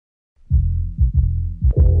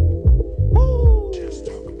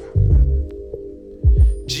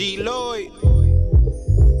G Lloyd,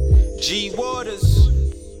 G Waters,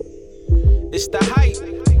 it's the hype,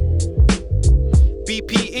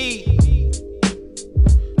 BPE,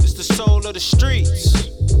 it's the soul of the streets.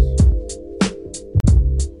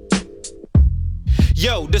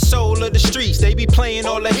 Yo, the soul of the streets, they be playing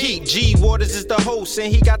all the heat. G Waters is the host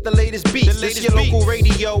and he got the latest beats. This your local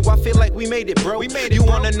radio, I feel like we made it, bro. You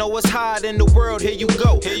wanna know what's hot in the world, here you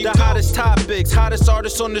go. The hottest topics, hottest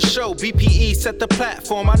artists on the show. BPE set the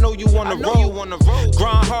platform, I know you wanna roll.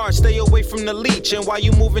 Grind hard, stay away from the leech. And while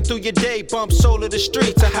you moving through your day, bump soul of the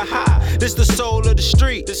streets. This the soul of the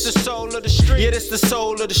street. This the soul of the street. Yeah, this the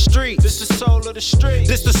soul of the street. This the soul of the street.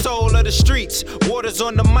 This the soul of the streets. Waters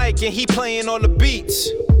on the mic and he playing all the beats.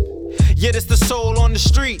 Yeah, this the soul on the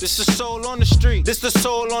street. This the soul on the street. This the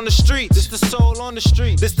soul on the street. This the soul on the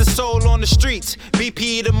street. This the soul on the streets.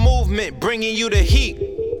 BPE the movement, bringing you the heat.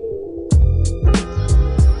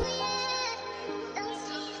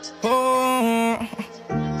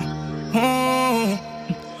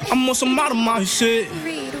 I'm on some out of my shit.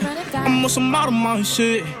 I'm on some out of my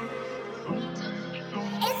shit.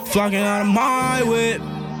 Flocking out of my whip.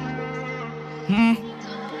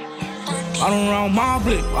 I don't round my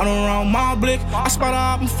blick, I don't round my blick. I spot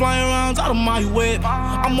her up and flying rounds out of my whip.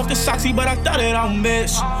 I'm off the Soxy, but I thought that I'll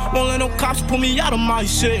miss. Won't let no cops pull me out of my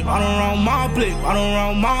shit. I don't round my blick, I don't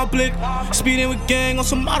round my blick. Speeding with gang on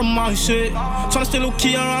some out of my shit. Tryna stay low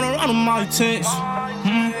key around my tents.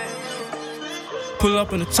 Pull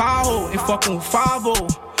up in the Tahoe, ain't fucking with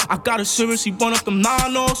 5-0. I got a serious, he burn up them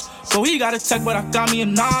nanos. So he got a tech, but I got me a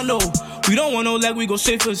nano. We don't want no leg, we go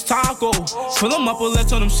straight for his taco. Fill them up with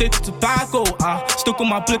let's on them straight to tobacco. I stick with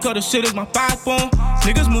my blick, the shit is my backbone.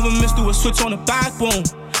 Niggas moving mist through a switch on the backbone.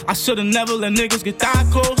 I should've never let niggas get that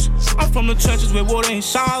close. I'm from the trenches where water ain't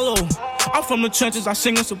shallow. I'm from the trenches, I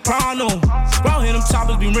sing a soprano. Round here them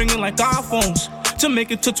choppers be ringing like iPhones. To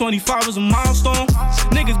make it to 25 is a milestone.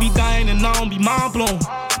 Niggas be dying and I don't be mind blown.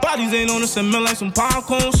 Bodies ain't on the cement like some pine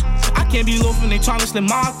cones. I can't be loafing, they tryna slit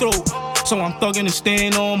my throat. So I'm thugging and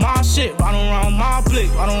staying on my shit. Riding around my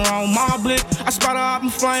blick, riding around my blick. I spot her up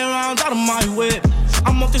and flying around out of my whip.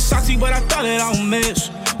 I'm off the Soxy, but I thought that I'll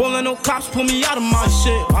miss. Won't let no cops pull me out of my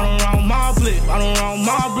shit. Riding around my blick, riding around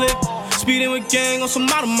my blick. Speeding with gang on some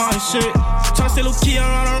out of my shit. Tryna stay low key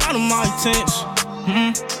around my tents.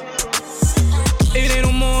 It ain't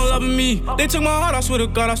no more loving me. They took my heart, I swear to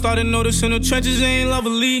God, I started noticing the trenches ain't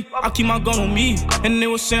lovely. I keep my gun on me, and they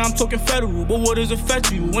was saying I'm talking federal. But what does it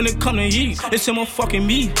affect you when it come to heat? It's him or fucking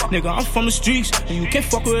me. Nigga, I'm from the streets, and you can't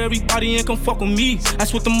fuck with everybody and come fuck with me.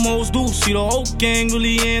 That's what the moles do. See the whole gang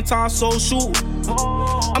really anti-social.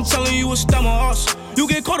 I'm telling you, it's them or us. You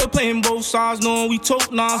get caught up playing both sides, knowing we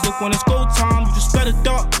tote nines. Look, when it's go time, you just better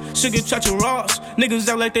duck. Shit get treacherous. Niggas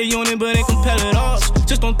act like they on it, but ain't competitors.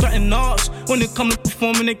 Just don't threaten us. When it come to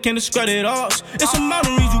performing, they can't discredit us. It's some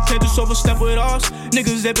boundaries, you can't just overstep with us.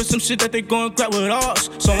 Niggas there, but some shit that they gon' grab with us.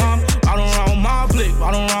 So I'm riding around my blick,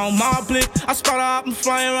 riding around my blick. I spot her up and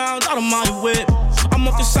flying around out of my whip. I'm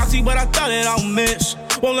off the Soxy, but I thought that I'll miss.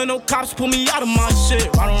 Won't let no cops pull me out of my shit.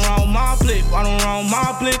 Riding around my blick, riding around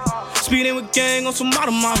my blick. Speeding with gang on some out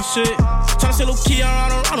of my shit. Tryna stay low key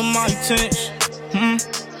around my tents.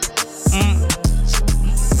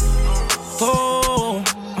 Oh,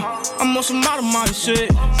 I'm on some out of my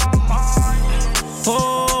shit.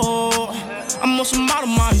 Oh, I'm on some out of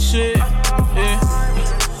my shit. Yeah.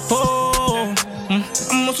 Oh,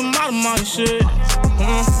 I'm on some out of my shit.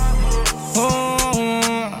 Oh,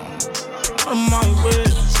 out of my way.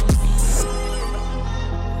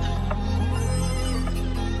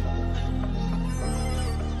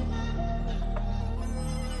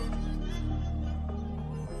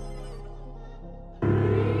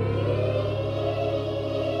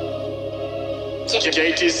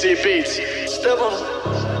 JTC Beats. Step on.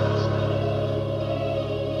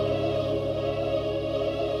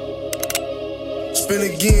 Spin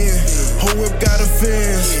again, whole whip got a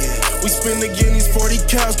fence. We spin again, these 40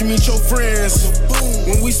 cows can meet your friends.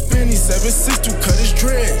 When we spin, these 7-6 to cut his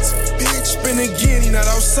dreads. Bitch, spin again, he not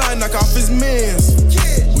outside, knock off his mans.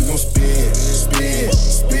 We gon' spin, spin,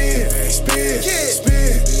 spin, spin,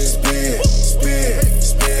 spin, spin, spin,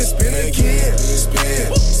 spin, spin again.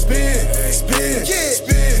 Spin, spin, spin,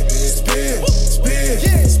 spin, spin,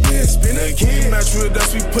 spin, spin, spin again. Match with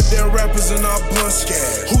us, we put their rappers in our blunts.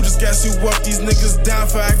 Who just gas you up? These niggas down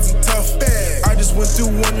for acting tough. I just went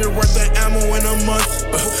through 1 year worth of ammo in a month.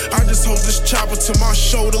 I just hold this chopper to my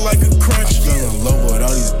shoulder like a crutch. I fell in love with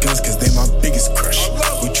all these guns cause they my biggest crush.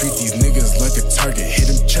 We treat these niggas like a target, hit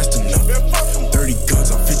them chest enough. 30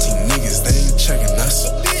 guns on 15 niggas, they ain't checking us.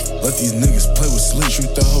 Let these niggas play with sleep,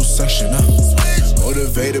 shoot the whole section up.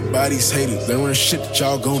 Motivated by these haters, they run shit that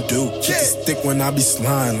y'all gon' do. Keep the stick when I be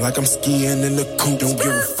sliding, like I'm skiing in the coupe. Don't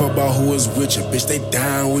give a fuck about who is with you, bitch, they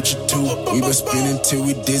down with you too. We been spinning till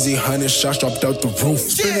we dizzy, 100 shots dropped out the roof.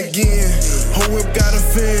 Spin again, whole whip got a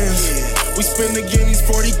fence. We spin again, these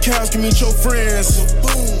 40 cows can meet your friends.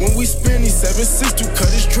 When we spin, these 762 cut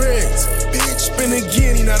his dreads. Bitch, spin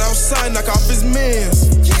again, he not outside, knock off his mans.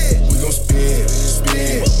 We gon' spin,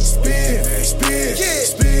 spin, spin, spin,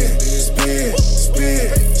 spin, spin,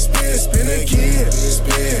 spin, spin, spin again.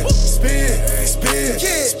 Spin, spin, spin,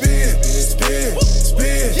 spin, spin,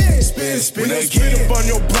 spin, spin, spin again. Spin up on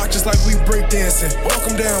your block just like we break dancing. Walk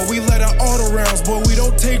them down, we let out all the rounds, boy, we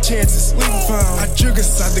don't take chances. Leave them found. I jig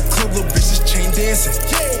inside the club, little bitches chain dancing.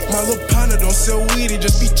 My little partner don't sell weed, he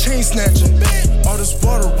just be chain snatching. All this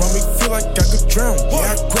water on me, feel like I could drown.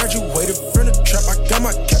 Yeah, I graduated from the trap, I got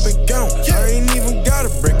my cap and gown. I ain't even gotta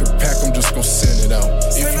break a pack, I'm just gon' send it out.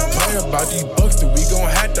 If you play about these bucks, then we gon'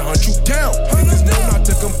 have to hunt you down. Niggas know not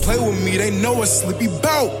to come play with me, they know a sleepy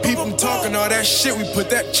bout. People talking all that shit, we put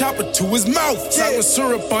that chopper to his mouth. Sour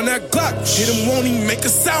syrup on that Glock, hit him, won't even make a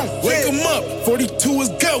sound. Wake him up, 42 is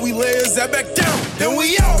good, we lay his ass back down. Then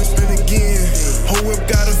we out. Spin again, whole whip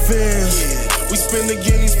got a fence. We spin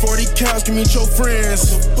again, these 40 cows can meet your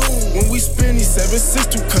friends. When we spin, these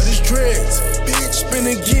 762 cut his dreads. Bitch, spin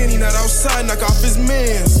again, he not outside, knock off his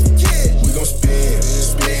mans. We gon' spin,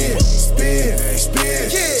 spin, spin, spin,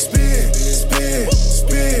 spin, spin,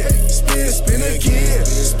 spin, spin, spin again.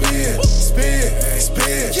 Spin, spin,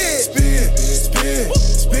 spin, spin, spin,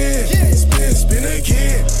 spin, spin, spin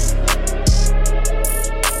again.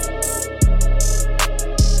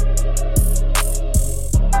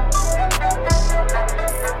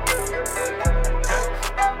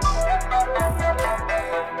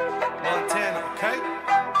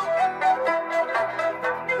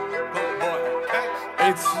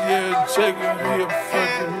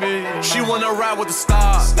 She wanna ride with the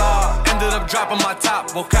stars. Ended up dropping my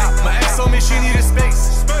top, okay? My ex told me she needed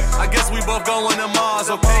space. I guess we both going to Mars,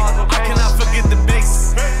 okay? I cannot forget the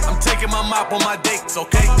bass. I'm taking my mop on my dates,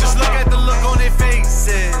 okay? Just look at the look on their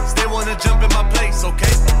faces. They wanna jump in my place,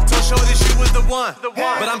 okay? Told Shorty she was the one,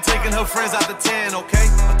 but I'm taking her friends out the 10, okay?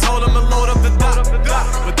 I told them to load up the dock,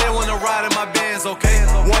 but they wanna ride in my Benz, okay?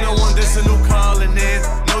 One-on-one, this a new calling in.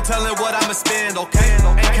 No telling what I'ma spend, okay?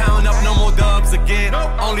 Ain't counting up no more dubs again.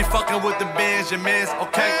 Only fucking with the Benjamins,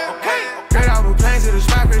 okay? Straight off a plane to the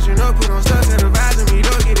spot, fishing up, put on stuff, said advising me,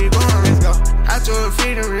 don't get it going, let's go. I told her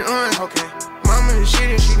freedom and on, okay. Mama the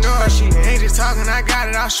shit and she know her shit. Ain't just talking, I got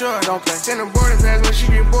it, I'll show it, don't play. Send a boarding pass when she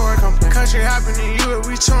get bored, come play. Country hopping in you,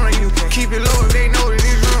 we touring you. Keep it low if they know that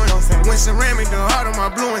it's ruined, don't say. When ceramic, the heart on my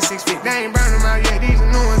blue and 6 feet. They ain't burn them out yet, these are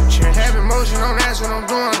new ones. Having motion on, that's what I'm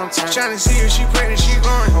doing, I'm trying to see if she pregnant, she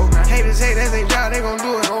going. Haters hate, that's their job, they gon'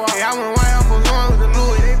 do it. Hey, I went white off a going with the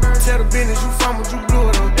Louis. They burn, tell the business, you fumbled, you blew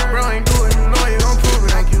it. Bro ain't do it, the lawyer gon' prove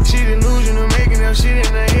it. She delusional, making up shit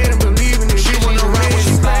in her head and believing it. She wanna ride with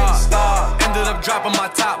the stars. Ended up dropping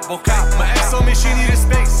my top, okay? My ex told me she needed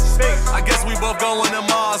space. I guess we both going to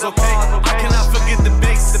Mars, okay? I cannot forget the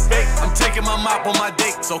bass. I'm taking my mop on my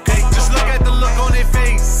dates, okay? Just look at the look on their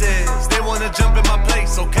faces. They wanna jump in my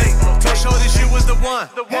place, okay? Told Shorty she was the one,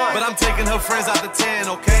 but I'm taking her friends out the 10,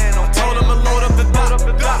 okay? Told them to load up the dock,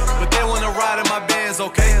 but they wanna ride in my Benz,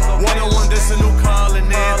 okay? One-on-one, this a new calling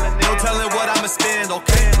in. No telling what I'ma spend,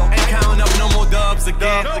 okay? Ain't counting up no more dubs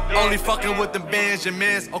again. Only fucking with the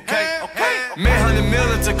Benjamins, okay? Man, 100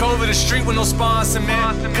 million took over the street with no sponsor,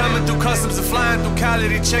 man. Coming through customs and flying through Cali,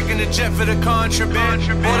 they checking the jet for the contraband.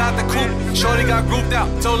 Bought out the coupe, Shorty got grouped out.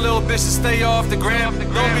 Told little bitch to stay off the gram.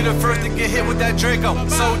 Don't be the first to get hit with that Draco.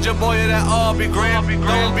 Soldier boy, that all be grand.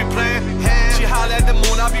 Don't be playing. She holler at the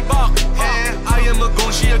moon, I be barking. I am a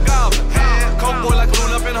goon, she a goblin. Coke boy like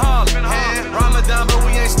Loon up in Harlem. Ramadan, but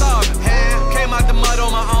we ain't starving. Came out the mud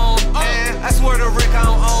on my own. I swear to Rick I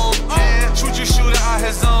don't own. Shoot your shooter out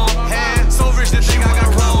his zone. So rich to think I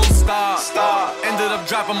got rolled. Star. Ended up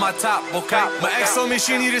dropping my top, okay? My ex told me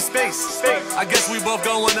she needed space. I guess we both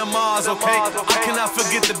going to Mars, okay? I cannot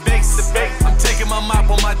forget the bass. I'm taking my mop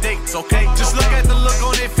on my dates, okay? Just look at the look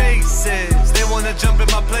on their faces. They wanna jump in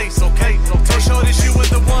my place, okay? Told Shorty she was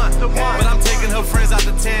the one, but I'm taking her friends out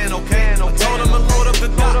the 10, okay? I told them to load up the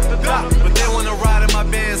dock, but they wanna ride in my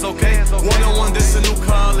Benz, okay? One-on-one, this a new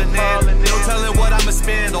calling in. No telling what I'ma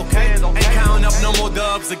spend, okay? Ain't counting up no more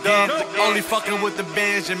dubs again. Only fucking with the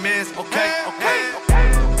Benjamins, okay?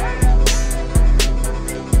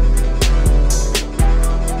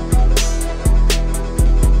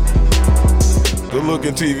 Good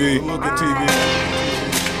looking TV.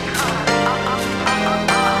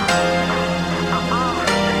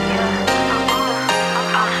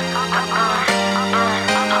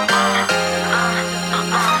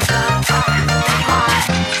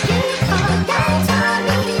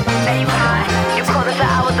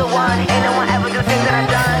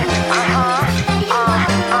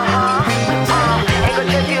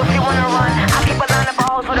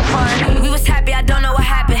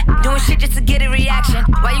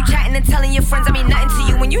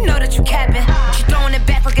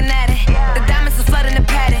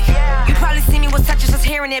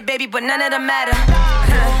 Kanye, baby, but none of them matter.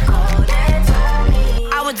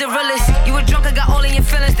 I was the realest. You were drunk and got all in your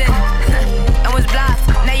feelings then. And was blocked.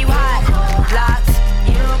 Now you hide. Blocked.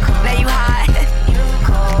 Now you hide.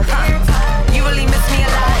 You really miss me a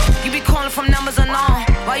lot. You be calling from numbers unknown.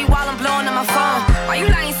 Why you while I'm blowing on my phone? Why you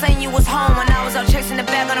lying saying you was home when I was out chasing the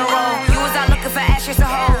bag on the road? You was out looking for ashes and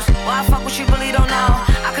hoes. Why I fuck what you really don't know?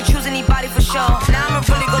 I could choose anybody for sure. Now I'ma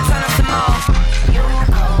really go turn up some more.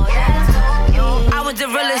 I was the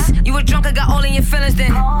realest. You were drunk and got all in your feelings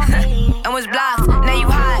then. And was blocked. Now you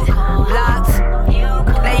hide. Blocked.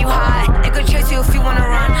 Now you hide. It could chase you if you wanna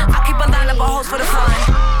run. I keep a line up of hoes for the fun.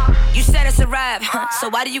 You said it's a rap, so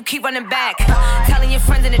why do you keep running back? Telling your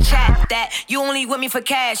friends in the chat that you only with me for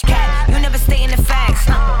cash, cat. You never stay in the facts,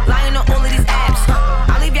 lying on all of these apps.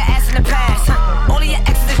 I'll leave your ass in the past. All of your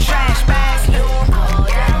exes are trash bags.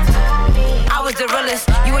 I was the realest.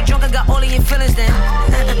 You were drunk and got all of your feelings then.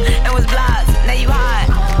 And was blocked. Now you hide.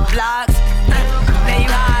 Blocked. Now you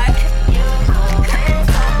hide.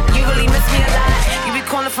 You really miss me a lot. You be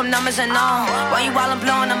calling from numbers unknown. Why you while I'm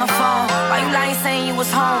blowing on my phone? Why you lying saying you was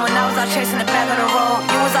home when I was out chasing the bag on the road?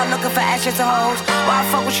 You was out looking for ashes and hoes. Why I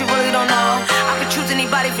fuck what you really don't know? I could choose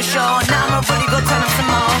anybody for sure. Now I'ma really go turn up some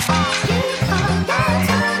more.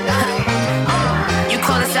 You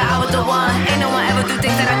call us out, I was the one. Ain't no one ever do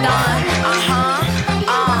things that I done.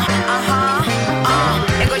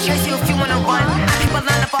 They gon' chase you if you wanna run. I keep a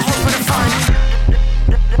line up a hole for the fun.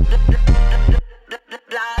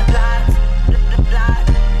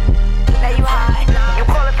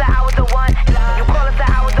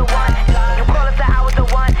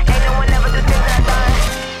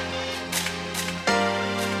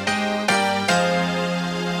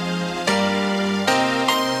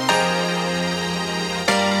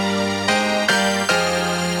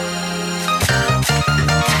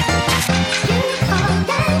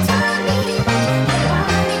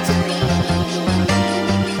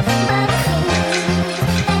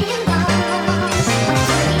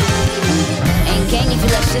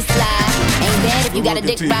 You got a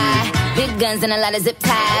dick ride, big guns and a lot of zip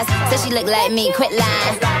ties. Said she look like me, quit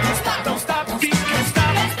lying. Don't stop, don't stop the beat, can't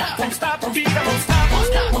stop, don't stop the beat, don't stop,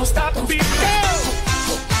 don't stop the beat.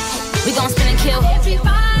 We gon' spin and kill,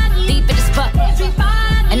 deep in the spot. A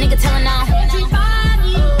nigga telling on.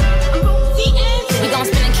 We gon'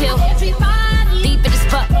 spin and kill, deep in the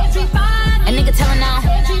spot. A nigga telling on.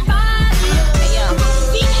 Hey yo,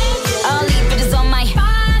 all these bitches on my,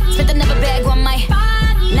 spent another bag on my.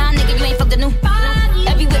 Nah nigga, you ain't fucked the new.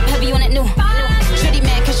 Every whip heavy on that new. Shitty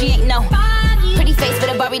man cause she ain't no. Pretty face with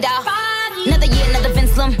a Barbie doll. Another year, another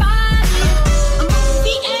Vince Lum.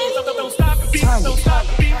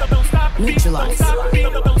 Neutralize.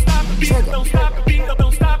 Trigger.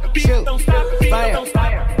 Shoot. Fire.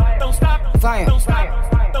 Fire. Fire.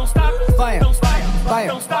 Fire.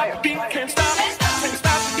 We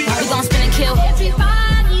gon' spin and kill.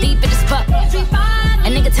 Deep in the spot. A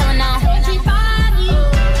nigga telling on.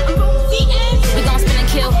 We gon' spin and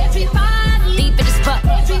kill. Deep in the spot. A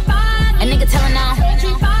nigga telling on.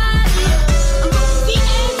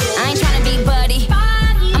 I ain't tryna be buddy.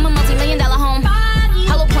 I'm a multi-million-dollar home.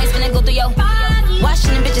 Hollow points finna go through yo.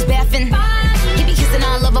 Washing them bitches bathing. He be kissing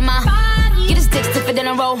all over my. Get his dick stiffer than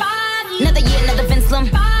a roll. Another year, another Vince Lum.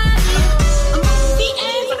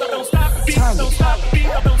 Target.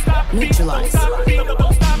 Neutralize.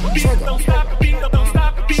 Trigger.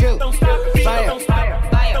 Shoot. Fire.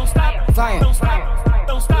 Fire. Fire.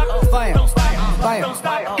 Fire.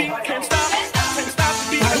 We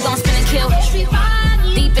gon' spin and kill.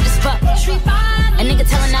 Deep in the spot. A nigga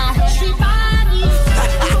telling on.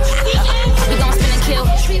 We gon' spin and kill.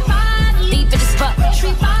 Deep in the spot. A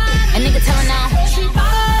nigga telling on.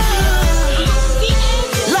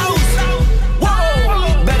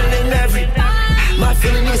 Whoa, better than every. My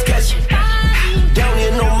feeling is catchy. Down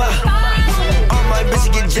here, no my. All my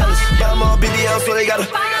bitches get jealous. But I'm all busy out, so they gotta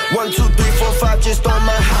 1, 2, 3, 4, 5 just on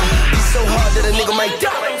my high. It's so hard that a nigga might die.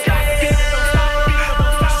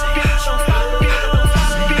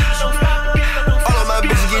 All of my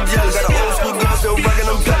bitches get jealous. Got an old school girl still rockin'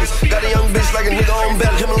 them pellets. Got a young bitch like a nigga on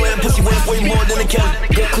belly. Himalayan pussy worth way more than a Kelly.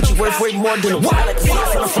 Good coochie worth way more than a what? I like to see it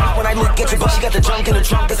from the front when I look at you, but she got the junk in the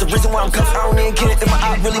trunk. That's the reason why I'm cuffed. I don't even care if my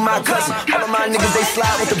eye really my cousin. All of my niggas they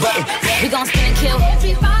slide with the button. We gon' spin and kill.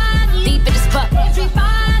 Deep in the spot. A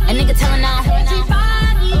nigga telling on.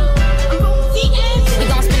 We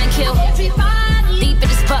gon' spin and kill. Deep in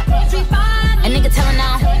the spot. A nigga telling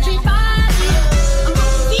on.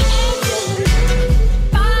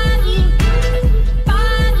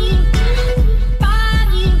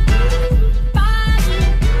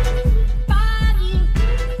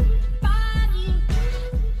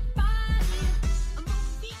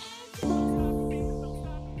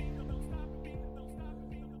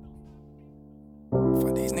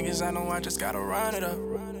 niggas, I know I just gotta run it up.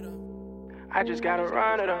 I just gotta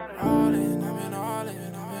run it up. All in, I've been all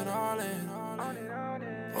in, I've been all in.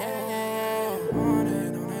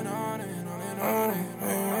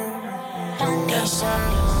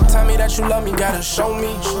 Tell me that you love me, gotta show me.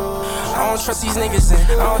 I don't trust these niggas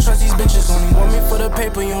and I don't trust these bitches. Only want me for the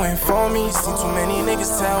paper, you ain't for me. See too many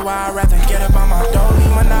niggas tell why I'd rather get up on my dolly.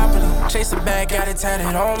 Monopoly, chase a bag, got it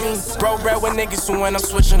tatted on me. Broke bread with niggas who when I'm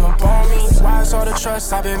switching up on me. Why is all the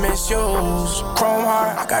trust I've been misused? Chrome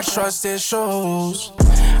heart, I got trust issues.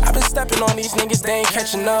 I've been stepping on these niggas, they ain't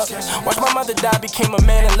catching up. Watch my mother die, became a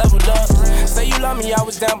man and leveled up. Say you love me, I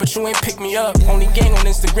was down, but you ain't pick me up. Only gang on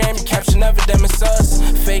Instagram, you capture never them it's us.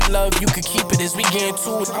 Fake love, you could keep it as we get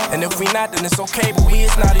into it. And if we not, then it's okay, but we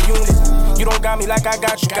is not a unit. You don't got me like I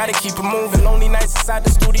got you, gotta keep it moving. Lonely nights inside the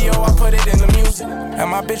studio, I put it in the music. And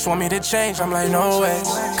my bitch want me to change, I'm like, no way.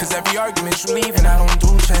 Cause every argument you leave and I don't do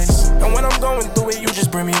chase. And when I'm going through it, you just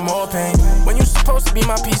bring me more pain. When you supposed to be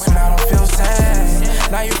my peace when I don't feel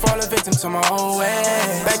sad. Now you fall a victim to my whole way.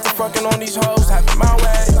 Back to fucking on these hoes, have it my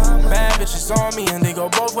way. Bad bitches on me and they go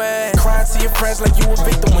both ways. Crying to your friends like you a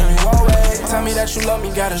victim when you always. Tell me that you love me,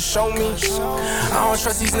 gotta show me. I don't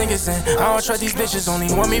trust these niggas and I don't trust these bitches.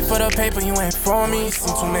 Only want me for the paper, you ain't for me.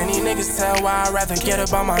 Seen too many niggas tell why I'd rather get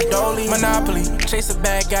up on my dolly. Monopoly, chase a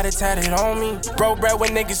bag, got it tatted on me. Broke bread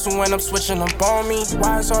with niggas who when I'm switching up on me.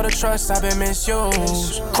 Why is all the trust I've been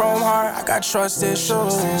misused? Chrome heart, I got trust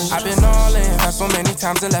issues. I've been all in, had so many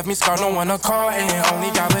times it left me scarred, no one to call in.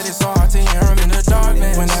 Only God, but it's so hard to hear him in the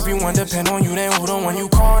darkness. When everyone depend on you, then who the one you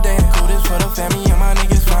call then? Do this for the family and my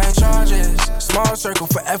niggas flying charges. Small circle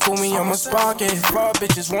for F with me, I'ma spark it. Fraud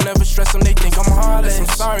bitches won't ever stress them, they think I'm heartless. I'm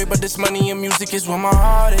sorry, but this money and music is where my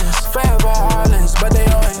heart is. Forever heartless, but they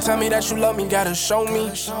always tell me that you love me, gotta show me.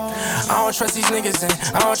 I don't trust these niggas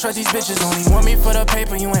and I don't trust these bitches. Only want me for the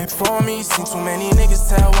paper, you ain't for me. Seen too many niggas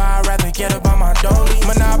tell why I'd rather get up on my dolly.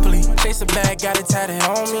 Monopoly, chase a bag, got it tatted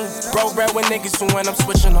on me. Broke bread with niggas who when I'm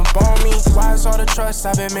switching up on me. Why is all the trust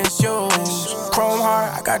I've been misused? Chrome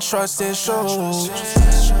heart, I got trust issues.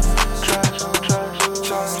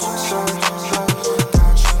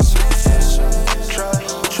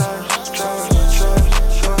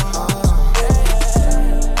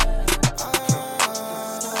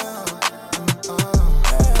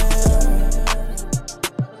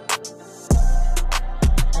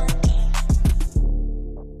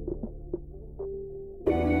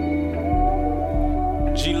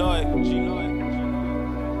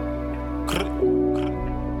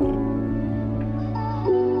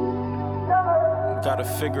 Gotta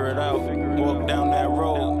figure it out. Walk down that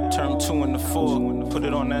road, turn 2 into 4, put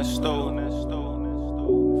it on that stove.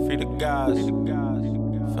 Free the guys,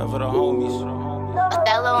 forever the homies.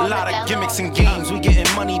 A lot of gimmicks and games, we getting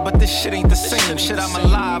money, but this shit ain't the same. Shit, I'm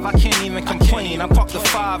alive, I can't even complain. I parked the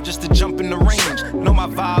 5 just to jump in the range. Know my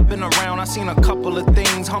vibe, been around, I seen a couple of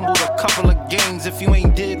things, humbled a couple of games. If you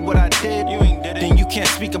ain't did what I did, then you can't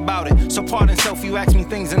speak about it. So pardon self, you ask me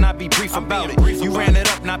things and I be brief about it. You ran it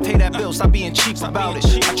up, not pay that bill, stop being cheap about it.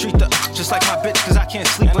 I treat the just like my bitch, cause I can't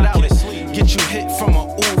sleep without it. Get you hit from a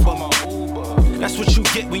Uber. That's what you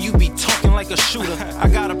get when you be talking like a shooter. I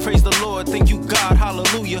gotta praise the Lord, thank you God,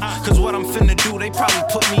 hallelujah. Cause what I'm finna do, they probably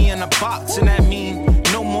put me in a box. And that mean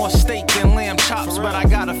no more steak and lamb chops. But I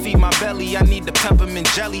gotta feed my belly, I need the peppermint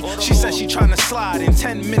jelly. She said she tryna slide, in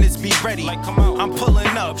 10 minutes be ready. I'm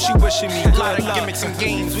pulling up, she wishing me a lot of gimmicks and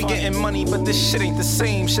games. We getting money, but this shit ain't the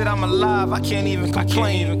same. Shit, I'm alive, I can't even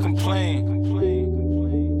complain.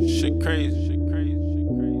 Shit crazy.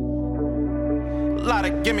 A lot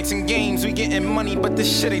of gimmicks and games, we getting money, but this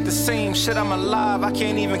shit ain't the same. Shit, I'm alive, I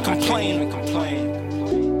can't even complain.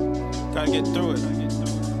 Gotta get through it.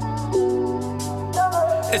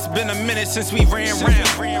 It's been a minute since we ran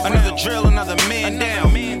round. Another drill, another man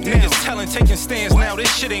down. Niggas telling, taking stands now.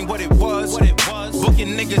 This shit ain't what it was.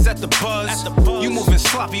 Booking niggas at the buzz. You moving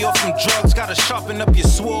sloppy off some drugs. Gotta sharpen up your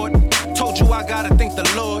sword. Told you I gotta thank the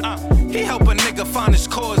Lord. He help a nigga find his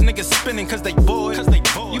cause. Niggas spinning cause they bored.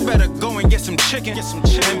 You better go and get some chicken.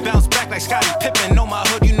 And bounce back like Scottie Pippen. Know my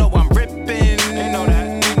hood, you know I'm ripping. They know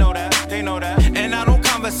that, they know that, they know that. And I don't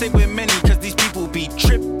conversate with many cause these people be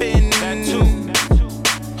tripping. That too.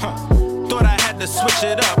 Thought I had to switch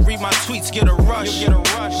it up. Read my tweets, get a rush.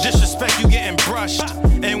 Disrespect, you getting brushed.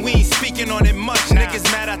 And we ain't speaking on it much. Niggas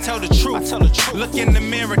mad, I tell the truth. Look in the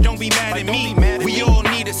mirror, don't be mad at me. We all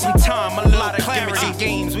needed some time, a lot of clarity.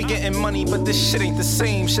 Games, we getting money, but this shit ain't the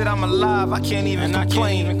same. Shit, I'm alive, I can't even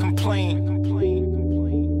complain.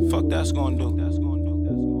 Fuck that's gonna do.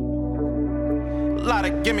 A lot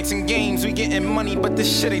of gimmicks and games, we getting money, but this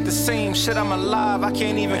shit ain't the same. Shit, I'm alive, I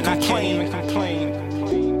can't even complain.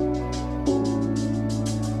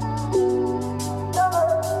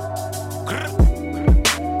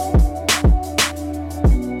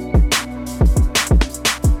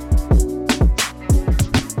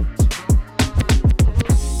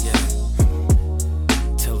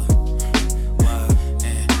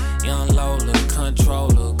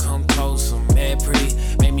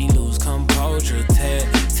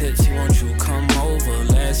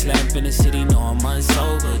 the city, know I'm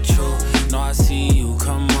unsober, true. No, I see you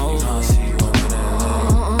come over.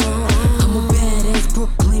 I'm a badass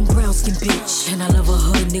Brooklyn brown skin bitch, and I love a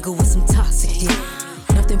hood nigga with some toxic dick.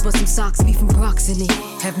 Nothing but some socks, beef and rocks in it.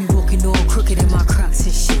 Have me walking all crooked in my Crocs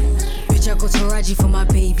and shit. Bitch, I go to Raji for my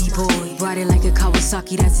baby boy. Ride it like a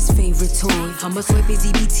Kawasaki, that's his favorite toy. I'ma swipe his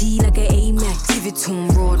EBT like an Amex. Give it to him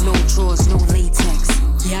raw, no drawers, no latex.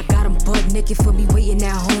 Yeah, I got him butt naked for me waiting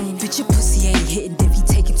at home. Bitch, your pussy ain't hitting if he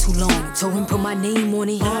taking too long. Told him put my name on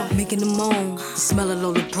it, making him moan. The smell of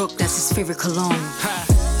Lola Brooke, that's his favorite cologne.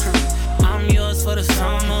 I'm yours for the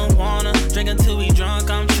summer, wanna drink until we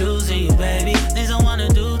drunk, I'm choosing you, baby. Things I wanna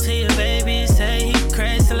do to you, baby. Say he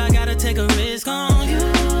crazy till I gotta take a risk on you.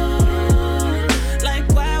 Like,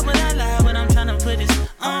 why would I lie when I'm tryna put this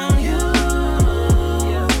on you,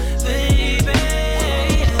 baby?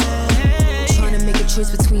 Tryna make a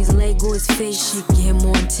choice between his leg or his face. Shit get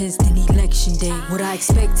more intense than election day. What I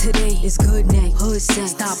expect today is good night, hood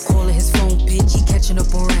sex. Stop calling his phone, bitch, he catching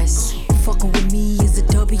up on rest. Fucking with me is a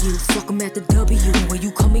W, fuck him at the W. When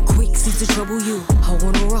you coming quick, seems to trouble you. I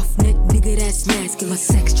want a roughneck nigga that's masculine. My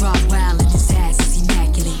sex drive wild and his ass is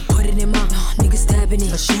immaculate. Put it in my nigga stabbing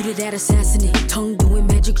it. A shooter that assassinate, tongue doing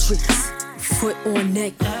magic tricks. Foot on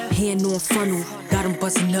neck, hand on funnel. Got him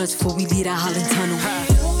busting nuts before we leave that Holland tunnel.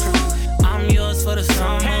 I'm yours for the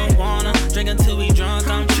summer, wanna drink until we drunk,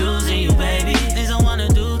 I'm choosing you, baby. Things I wanna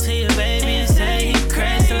do to you, baby. Say he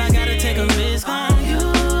crazy till I gotta take a risk on you.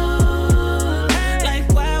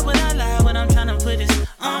 I'm tryna put this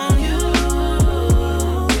on you,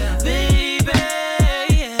 baby.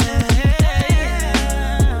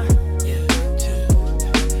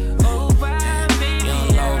 Oh, baby. Young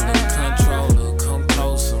Lola, controller, come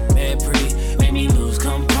closer, mad pretty, make me lose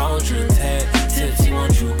composure. Tag tipsy,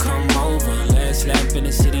 won't you come over? Last lap in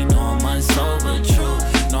the city, know I'm unsober, true.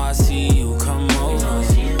 No, I see you come over.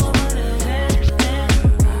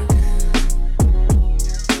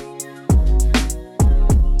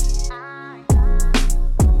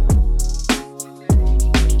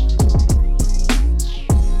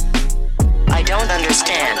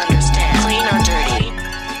 Clean or dirty?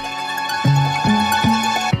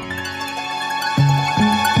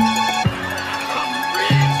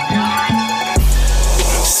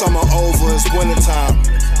 Summer over, it's wintertime.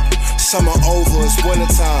 Summer over, it's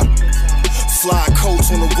wintertime. Fly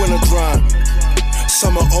coats on the winter grind.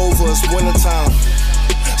 Summer over, it's wintertime.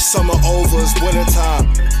 Summer over, it's wintertime.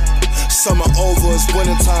 Summer over, it's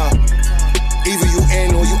wintertime. Either you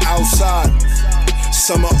in or you outside.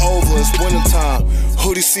 Summer over, it's wintertime.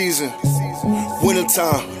 Hoodie season,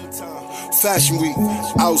 wintertime. Fashion week,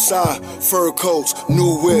 outside, fur coats,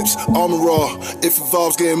 new whips, armor raw. If it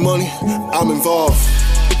involves getting money, I'm involved.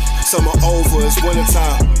 Summer over, it's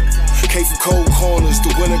wintertime. Came from cold corners, the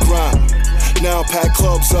winter grind. Now pack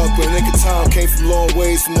clubs up in nick of time. Came from long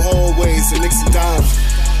ways, from hallways and nicks and dimes.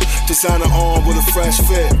 Designer on with a fresh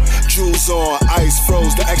fit. Jewels on, ice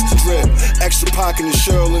froze, the extra drip. Extra pocket and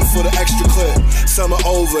Sherlin for the extra clip. Summer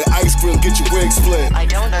over, ice cream, get your wig split. I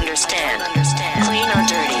don't understand. Clean or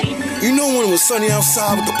dirty? You know when it was sunny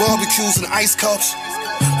outside with the barbecues and ice cups?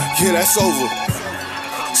 Yeah, that's over.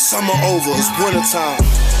 Summer over, it's wintertime.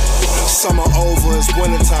 Summer over, it's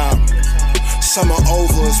wintertime. Summer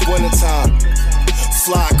over, it's wintertime.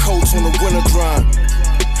 Fly coats on the winter grind.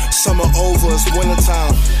 Summer over, it's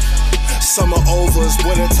wintertime. Summer over, it's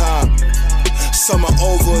wintertime. Summer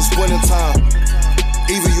over, it's wintertime.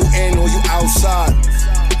 Either you in or you outside.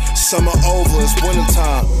 Summer over, it's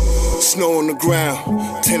wintertime. Snow on the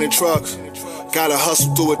ground, tinted trucks. Gotta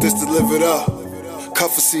hustle through it just to live it up.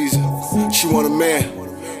 Cut for season, she want a man.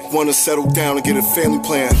 Wanna settle down and get a family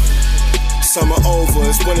plan. Summer over,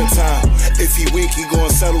 it's wintertime. If he weak, he gon'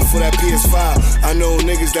 settle for that PS5. I know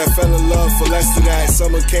niggas that fell in love for less than that.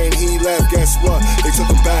 Summer came, he left, guess what? They took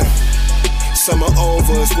him back. Summer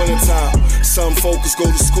over, it's wintertime. Some focus go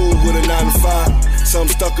to school with a 9 to 5. Some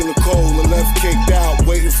stuck in the cold and left kicked out,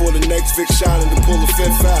 waiting for the next Vic Shining to pull the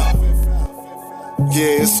fifth out.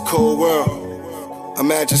 Yeah, it's a cold world.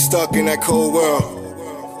 Imagine stuck in that cold world.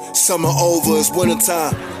 Summer over, it's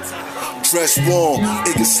wintertime. Dress warm,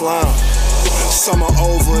 it can slime. Summer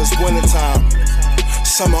over, it's wintertime.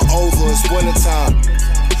 Summer over, it's wintertime.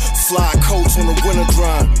 Fly coats on the winter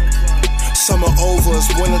grind. Summer over, it's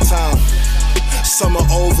wintertime. Summer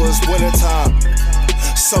over, it's wintertime.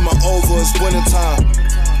 Summer over, it's wintertime.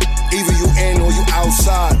 Either you in or you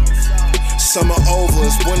outside. Summer over,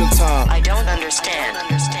 it's wintertime. I don't understand.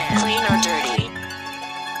 Clean or dirty?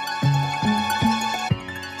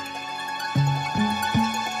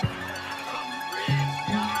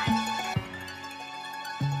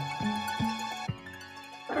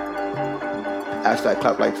 Ass fat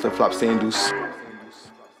clap like flip flop sandals.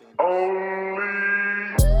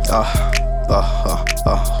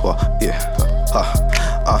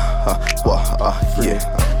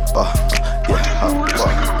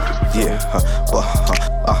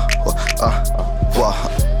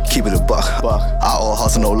 Keep it a buck. I all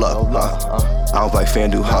hustle, no luck. I don't play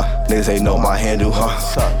FanDuel, Niggas ain't know my handle,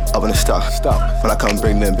 Up in the stock. When I come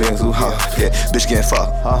bring them bands, Yeah, bitch getting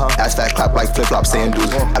fucked. Ass fat clap like flip flop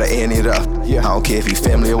sandals. Out of air and it up. I don't care if you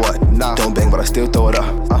family or what. Don't bang, but I still throw it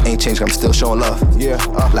up. Ain't changed, I'm still showing love.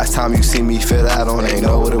 Last time you see me feel that on, ain't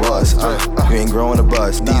know what it was. You ain't growing a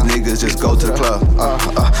buzz. These niggas just go to the club.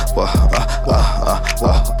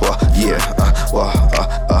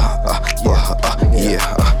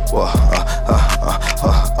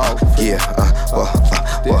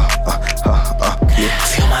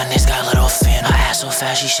 Feel my niggas got a little fan. Her ass so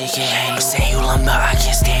fast, she shake it hand. Saying you lumber, I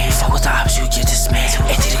can't stand. Fuck with the ops, you get dismantled.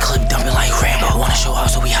 Empty the clip, dumping like Rambo. Wanna show off,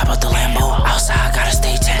 so we hop out the Lambo. Outside, gotta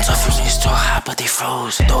stay tense. Tough niggas talk hot, but they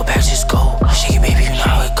froze. Throw it back, just go. Shake it, baby, you know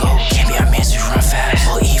how it go. Can't be our man, so you run fast.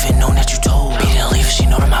 Or even know that you told. Beat didn't leave her, she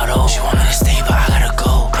know the motto. She want me to stay, but I gotta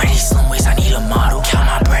go. Pretty slim waist, I need a model. Count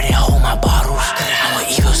my bread and hold my bottles. I'm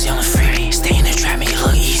with egos, yelling freebie. Stay in the trap, make it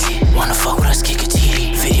look easy. Wanna fuck with us, kick a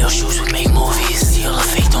TD. Video shoots, we make movies. Steal a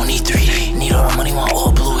fake, don't need 3D. Need all the money, want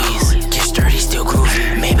all blueies. Get sturdy, still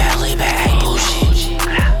groovy. Maybach, lay back, act bullshit.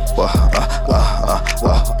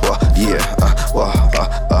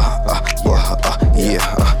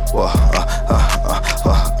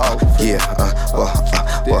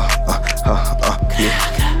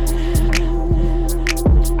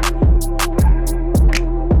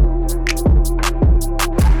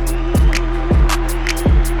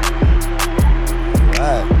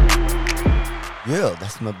 Yeah,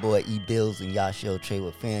 that's my boy E-Bills and Yashio Trey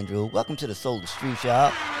with FanDuel. Welcome to the Solar Street,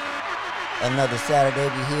 y'all. Another Saturday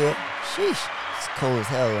we here. Sheesh, it's cold as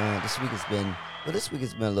hell. This week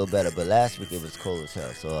has been a little better, but last week it was cold as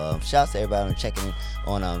hell. So shouts to everybody on checking in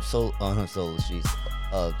on Solar Streets.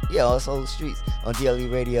 On Solar Streets on DLE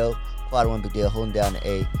Radio. Quad One Big Deal holding down the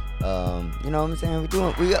A. You know what I'm saying?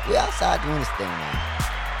 We outside doing this thing, man.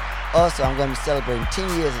 Also, I'm going to be celebrating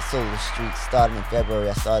 10 years of Solar Street starting in February.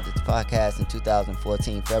 I started this podcast in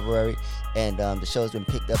 2014, February, and the show's been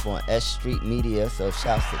picked up on S Street Media, so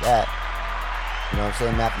shouts to that. You know what I'm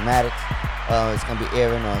saying? Mathematics. It's going to be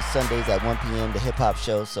airing on Sundays at 1 p.m., the hip-hop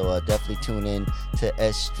show, so definitely tune in to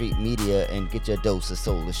S Street Media and get your dose of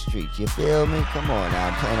Solar Street. You feel me? Come on now.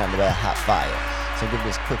 I'm playing under that hot fire. So give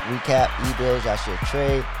this quick recap. E-Bills, Yashio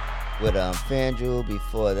Trey with FanDuel.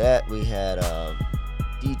 Before that, we had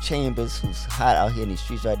D Chambers, who's hot out here in these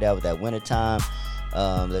streets right now with that wintertime.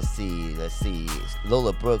 Let's see.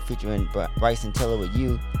 Lola Brooke featuring Bryson Tiller with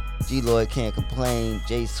You. G Lloyd Can't Complain.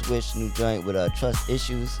 Jay Swish, new joint with Trust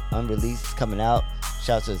Issues, unreleased, coming out.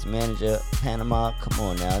 Shouts to his manager, Panama. Come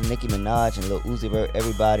on now. Nicki Minaj and Lil Uzi Vert,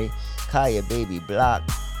 everybody. Kaya Baby Block.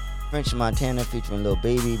 French Montana featuring Lil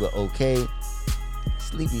Baby with OK.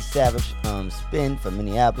 Sleepy Savage Spin from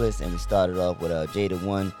Minneapolis. And we started off with Jada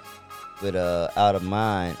One with Out of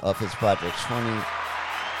Mind off his project 20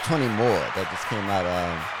 More that just came out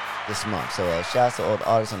this month. So shouts to all the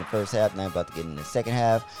artists on the first half. Now I'm about to get in the second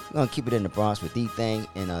half. We're going to keep it in the Bronx with D-Thing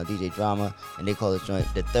and DJ Drama, and they call this joint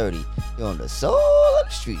The 30. You're on the soul of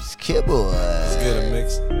the streets, kid boy. Let's get a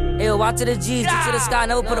mix. Yo, walk to the G's, get to the sky,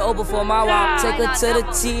 never put it over for my walk. Take her to the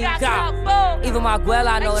T, even my girl,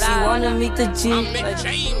 I know that she wanna meet the G.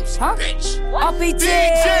 Huh? RPT,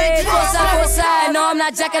 four side. No, I'm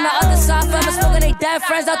not jacking the other side. Famous smoking, they dead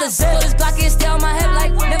friends out the zip. This Glocky is still on my hip,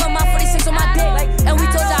 like never mind 46 on my dick. And we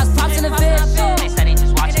told y'all pops in the vid.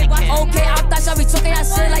 Okay, I thought y'all be talking that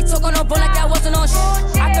shit, like talking on bro like that wasn't on shit.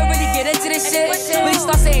 I could really get into this shit, really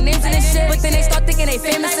start saying names in this shit, but then they start thinking they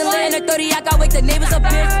famous and lit. In the 30, I got wake the neighbors a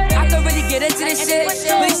bitch. I could really get into this shit,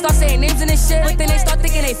 really start saying names in this shit, but then they start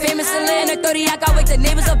thinking they famous and lit. In the 30, I got wake the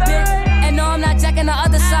neighbors a bitch. And no, I'm not jacking the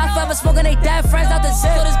other side, forever smoking they dead friends out the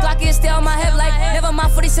zip. So this Glocky is still on my hip, like never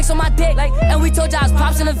mind 46 on my dick. And we told y'all I was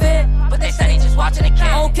pops in the vid, but they said he just watching the kid.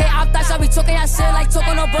 Okay, I thought y'all be talking that shit, like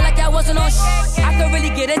talking on bro like that wasn't on shit. I could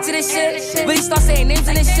really get into this shit, really start saying names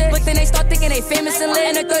in this shit, but then they start thinking they famous and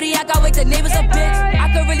lit. In the 30, I got wake the neighbors a bitch. I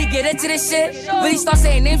could really get into this shit, really start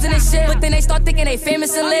saying names in this shit, but then they start thinking they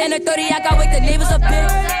famous and lit. In the 30, I got wake the neighbors a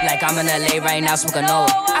bitch. Like I'm in LA right now, smoking no.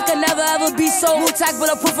 I could never ever be so Wu-Tag,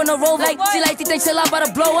 bulletproof on the road. Like she like think they chill out, about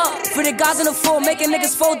to blow up. For the guys in the floor, making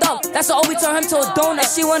niggas fold up. That's all we turn him to a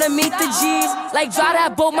donut. She wanna meet the G's, like drive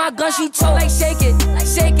that boat, my gun she choke. Like shake it,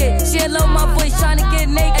 she in love with my voice, trying to get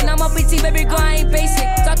naked. And I'm up PT, baby girl, I ain't basic.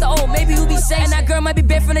 Talk the old, maybe you be safe. And that girl might be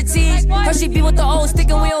bad from the tees. Her she be with the old,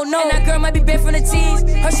 sticking we don't know. And that girl might be bad from the tees.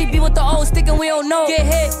 Her she be with the old, sticking we don't know. Get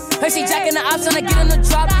hit. Her she jacking the ops, tryna get on the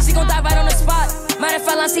drop. She gon' die right on the spot. Matter of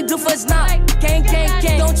fact, I see blue for his knock. Gang,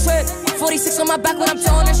 don't trip. 46 on my back when I'm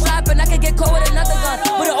towing the strap. And I could get caught with another gun.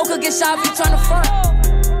 But the old could get shot if you tryna front.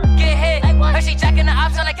 Get hit. Her she jacking the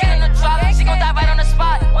ops, tryna get on the drop. She gon' die right on the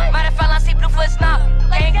spot. Matter of fact, I see blue for his knock.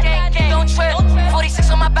 Gang, don't trip.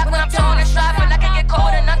 46 on my back when I'm towing the strap. And I could get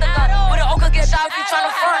caught with another gun. But the old could get shot if you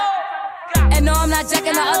tryna front. And no, I'm not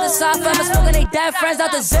jacking the other side. Forever smoking they dead friends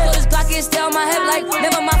out the zip. So this Glock is still on my hip like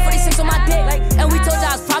never mind 46 on my dick. And we told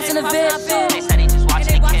y'all I was props in the vid. They said they just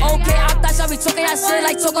watching the kid. Okay, I thought y'all be talking y'all shit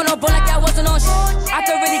like talking on bone like y'all wasn't on shit. I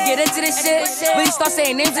could really get into this shit. Really start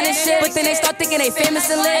saying names in this shit. But then they start thinking they famous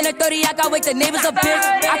and lit. In the 30, I got wake the neighbors a bitch.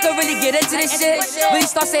 I could really get into this shit. Really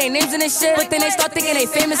start saying names in this shit. But then they start thinking they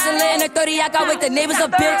famous and lit. In the 30, I got wake the neighbors a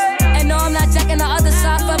bitch. And no, I'm not jacking the other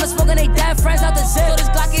side. Forever smoking they dead friends out the zip. So this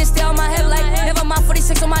Glock is still on my hip like never mind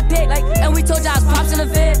 46 on my dick. And we told y'all I was props in the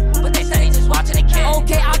vid. But they said they just watching the kid.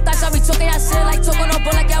 Okay, I thought y'all be talking y'all shit like talking on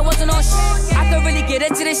bone like y'all wasn't on shit. I could really get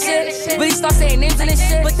into this shit. Really start saying names in this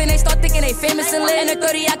shit. But then they start thinking they famous and lit. In the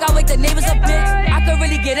 30, I got wake the neighbors a bitch. I could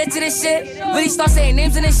really get into this shit. Really start saying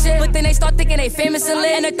names in this shit. But then they start thinking they famous and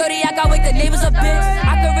lit. In the 30, I got wake the neighbors a bitch.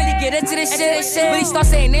 I could really get into this shit. Really start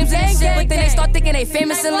saying names in this shit. But then they start thinking they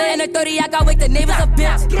famous and lit. In the 30, I got wake the neighbors a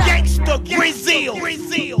bitch. Gangsta Brazil.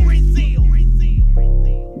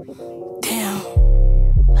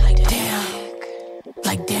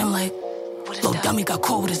 Like, little dummy got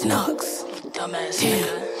caught with his knocks. Dumbass. Damn.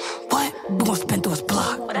 What? We gon' spin through his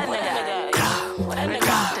block.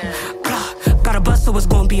 Got a bus, so it's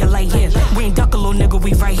gon' be a light here. We ain't duck a little nigga,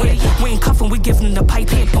 we right here. We ain't cuffin', we giving the pipe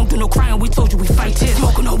here. Don't do no crying, we told you we fight here.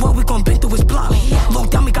 Smoking on what, we gon' bend through his block. Little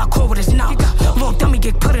dummy got caught with his knocks. Little dummy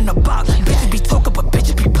get put in the box. Bitches be talking, but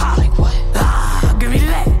bitches be pop. Give me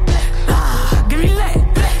that. Give me that.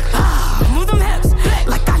 Move them hips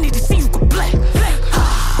like I need to see you go black.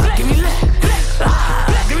 Give me that.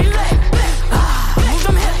 Give me that. Move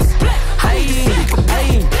them hips.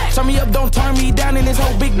 Hey, turn me up, don't turn me down in this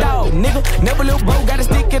whole big dog, nigga. Never little bro, got a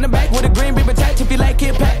stick in the back with a green bib attached. If you like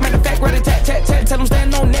it, pack, matter of fact, right attack, tat, tat. Tell them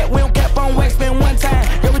stand on that, we don't cap on wax, spend one time.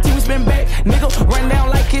 Everything we spend back, nigga. Run down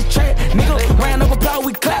like his track, nigga. Round of applause,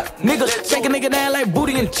 we clap, nigga. Shake a nigga down like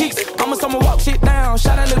booty and cheeks. I'ma walk shit down,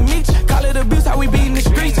 shout out to Meech. Call it abuse, how we be in the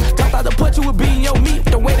streets. Talk out the punch, you would be in your meat.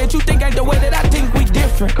 The way that you think ain't the way that I think, we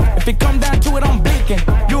different. If it come down to it, I'm blinking.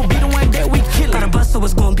 You'll be the one that we killin'. Got a bus, so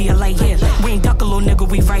it's gon' be a light here. We ain't duck a little nigga,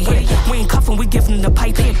 we right here. We ain't cuffin', we giving the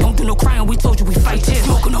pipe here. Don't do no crying, we told you we fight here.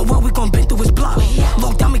 Smoking on what, we gon' bend through his block.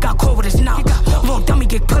 Little dummy got caught with his knock. Little dummy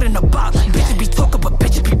get put in the box. Bitches be talking, but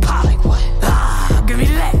bitches be pop. Give me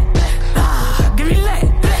that. Give me that.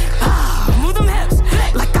 Move them hips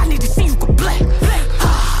like I need to see you go black.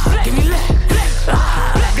 Give me that.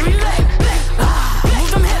 Give me that.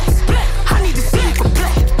 Move them hips. I need to see you go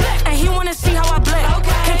black. And he wanna see how I black.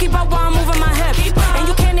 Can't keep up while I'm moving my hips. And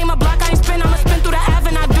you can't name a block I ain't spin. I'ma spin through the Ave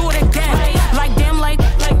and I do it again. Like damn, like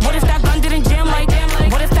what if that gun didn't jam? Like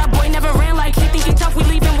what if that boy never ran? Like he think he tough, we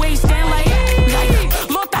leaving where he stand. Like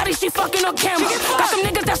Lil Thotty, she fucking on camera. Got some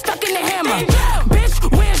niggas that stuck in the hammer.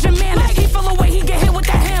 Bitch, where's your man? He feel away, he get hit with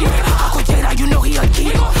that hammer. Uncle Jada, you know he a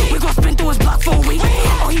geek. We gon' spin through his block for a week.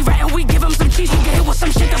 Oh, he rattin', we give him some cheese. He get hit with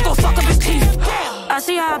some shit that's gon' fuck up his teeth. I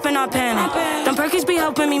see her up and I panic. Them perkies be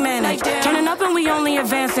helping me manage. Turning up and we only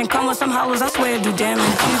advancing. Come with some hollows, I swear do damage.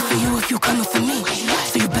 I'm coming for you if you coming for me.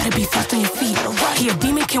 So you better be fast on your feet. He a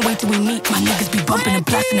demon, can't wait till we meet. My niggas be bumping and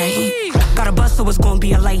blasting that heat. Got a bus, so it's gon'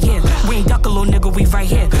 be a light here. We ain't duck a little nigga, we right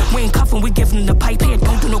here. We ain't cuffin', we giving the pipe here.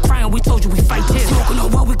 Don't do no crying, we told you we fight here. Smoking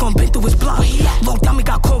on what, we gon' bend through his block. Little dummy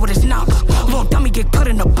got caught with his knock. Little dummy get put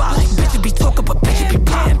in the box. Bitches be talking, but bitches be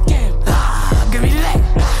pop. Give me that.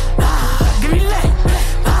 Give me that.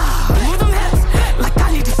 Move them hips like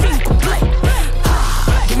I need to see you go black.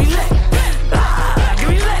 Give me that. Give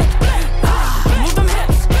me that. Move them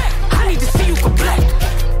hips. I need to see you go black.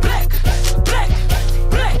 Black, black,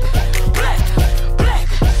 black, black, black, black,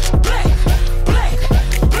 black, black,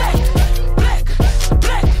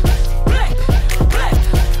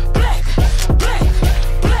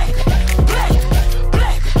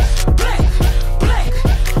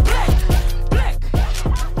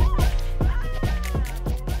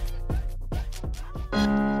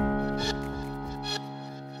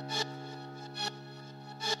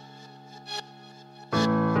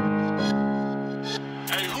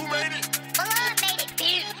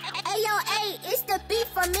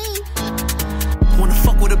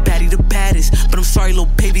 baddest. But I'm sorry,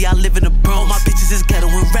 little baby, I live in the Bronx. All my bitches is ghetto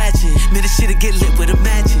and ratchet. Man, this shit'll get lit with the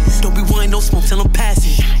matches. Don't be wanting no smoke till I'm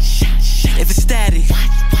passing. If it's static,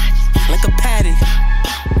 like a paddock,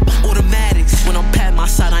 automatics. When I'm pat my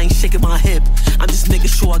side, I ain't shaking my hip. I'm just making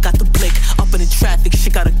sure I got the blick. Up in the traffic,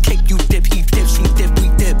 shit got a kick. You dip, he dip, she dip, we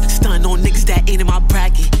dip. Stun on niggas that ain't in my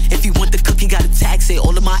bracket. If you want the cookie, gotta tax it.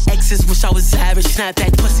 All of my exes wish I was average. Snap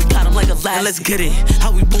that pussy, got him like a last. Let's get it,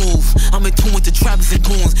 how we move. I'm in tune with the trappers and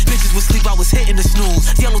goons. Bitches would sleep, I was hitting the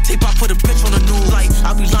snooze. Yellow tape, I put a bitch on the news. Like,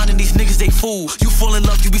 I be lining these niggas, they fool. You fall in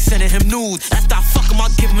love, you be sending him nudes. After I fuck him, I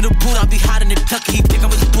give him the boot. I be hiding in Kentucky, he think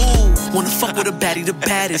I'm his boo. Wanna fuck with a baddie, the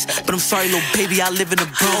baddest. But I'm sorry, little baby, I live in the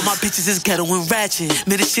Bronx. My bitches is ghetto and ratchet.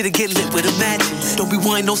 Man, this shit'll get lit with the matches. Don't be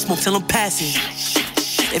wanting no smoke till I'm passing.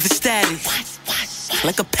 If it's static,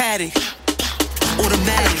 like a paddock,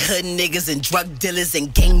 automatic. Hood niggas and drug dealers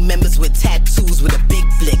and gang members with tattoos with a big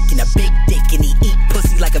blick and a big dick, and he eat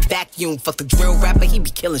pussy like a vacuum. Fuck the drill rapper, he be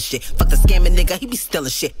killing shit. Fuck the scamming nigga, he be stealing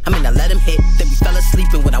shit. I mean, I let him hit, then we fell asleep,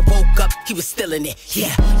 and when I woke up, he was still in it.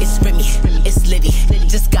 Yeah, it's Remy, it's Liddy.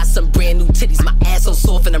 Just got some brand new titties. My ass so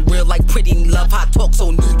soft and I'm real like pretty. And love how I talk,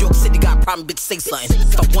 so New York City got a problem, bitch, say something.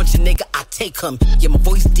 If I want your nigga, I take him. Yeah, my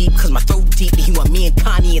voice deep, cause my throat deep, and he want me and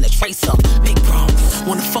Connie in a trace up. Big Bronx.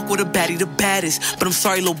 Wanna fuck with a baddie, the baddest. But I'm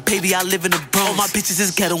sorry, little baby, I live in the Bronx. All my bitches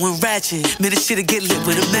is ghetto and ratchet. Man, this shit'll get lit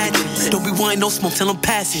with a matches. Don't be wanting no smoke till I'm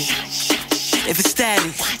passing. If it's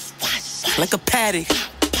static, like a paddock,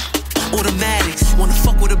 automatics. Wanna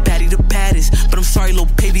fuck with a baddie, the baddest. But I'm sorry,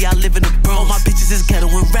 little baby, I live in the Bronx. All my bitches is ghetto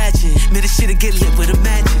and ratchet. Man, this shit'll get lit with a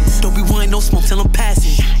matches. Don't be wanting no smoke till I'm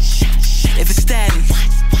passing. If it's static,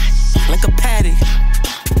 like a paddock,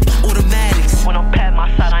 automatics. When I'm pat my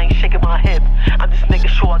side, I ain't shaking my hip. I'm just making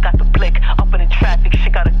sure I got the blick. Up in the traffic,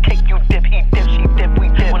 shit got a kick. You dip, he dip, she dip, we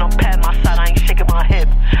dip. When I'm pat my side, I ain't shaking my hip.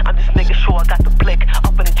 I'm just making sure I got the blick.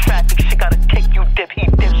 Up in the traffic, shit got a kick. You dip, he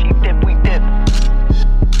dip, she dip, we dip.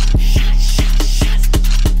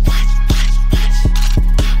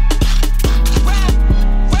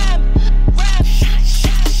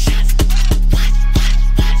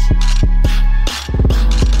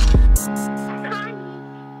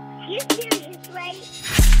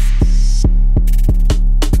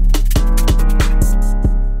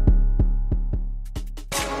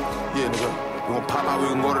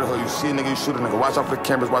 Shoot a nigga, watch out for the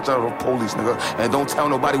cameras, watch out for the police, nigga. And don't tell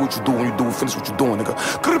nobody what you do when you do, finish what you doing, nigga.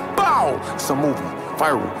 Bow! It's a movie,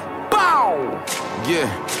 viral. Bow! Yeah,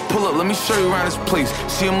 pull up, let me show you around this place.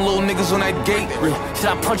 See them little niggas on that gate? Should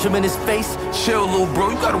I punch him in his face? Chill, little bro,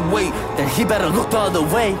 you gotta wait. Then he better look the other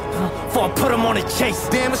way, before I put him on a chase.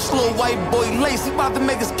 Damn, this little white boy lace, he about to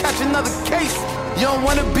make us catch another case. You don't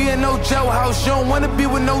wanna be in no jailhouse, you don't wanna be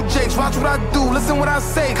with no jakes. Watch what I do, listen what I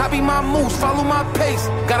say, copy my moves, follow my pace.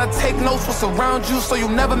 Gotta take notes what's around you so you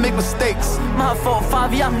never make mistakes. My fault,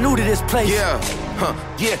 Favi, I'm new to this place. Yeah,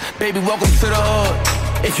 yeah, baby, welcome to the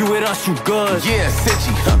hood. If you with us, you good. Yeah,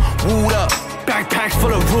 Cincy, wooed up. Backpacks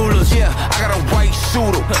full of rulers. Yeah, I got a white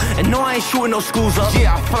shooter. And no, I ain't shooting no schools up.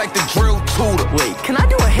 Yeah, I feel like the drill tutor. Wait, can I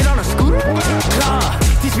do a hit on a scooter? Nah,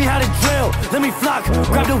 teach me how to drill. Let me flock,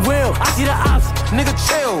 grab the wheel. I see the ops. Nigga,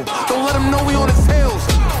 chill. Don't let him know we on his heels.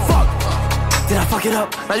 Fuck. Did I fuck it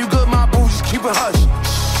up? Now you good, my boo, just keep it hush.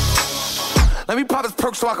 Let me pop this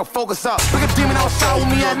perk so I can focus up. Bring a demon outside with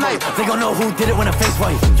me at night. They gon' know who did it when I face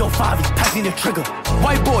white. Yo, Favi, pass me the trigger.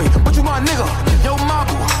 White boy, but you my nigga. Yo,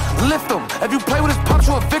 Mabu, lift him. If you play with his pops,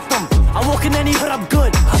 you a victim. I walk in any hood, I'm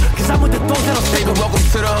good. Cause I'm with the dogs that'll stay good. Welcome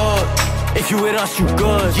to the hood. If you with us, you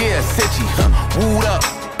good. Yeah, Cincy, wooed up.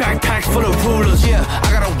 Backpacks full of rulers. Yeah,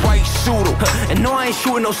 I got a white shooter. And no, I ain't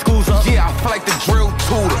shooting no schools up. Yeah, I feel like the drill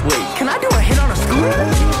tutor. Wait, can I do a hit on a scooter?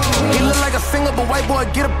 He look like a singer, but white boy,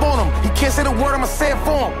 get up on him. He can't say the word, I'ma say it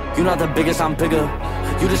for him. You not the biggest, I'm bigger.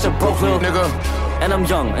 You just a broke little nigga. And I'm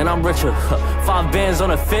young, and I'm richer. 5 bands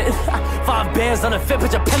on a fit. 5 bands on a fit.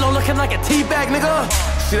 Put your pillow looking like a tea bag, nigga.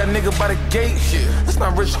 See that nigga by the gate? Yeah. That's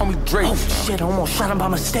not rich homie Drake. Oh shit, I almost shot him by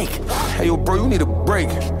mistake. Hey yo, bro, you need a break.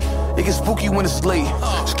 It gets spooky when it's late.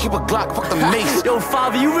 Just keep a Glock, fuck the mace. Yo,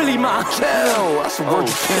 Favi, you really mine. Yo, that's a word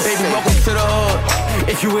you can't say. Baby, welcome to the hood.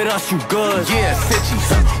 If you with us, you good. Yeah, Cincy,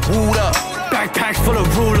 wooed up. Backpacks full of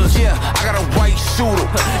rulers. Yeah, I got a white shooter.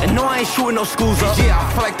 And no, I ain't shooting no schools up. Yeah, I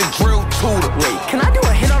feel like the drill tutor. Wait, can I do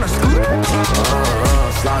a hit on a scooter?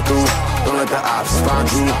 Slide through, don't let the ops find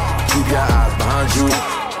you. Keep your eyes behind you.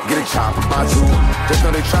 Get a chopper by you. Just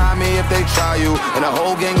know they try me if they try you. And the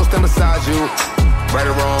whole gang gon' stand beside you. Right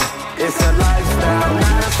or wrong, it's a lifestyle.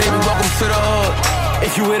 Baby, welcome to the hood.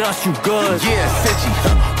 If you with us, you good. Yeah, Cincy,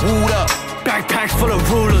 wooed up. Backpacks full of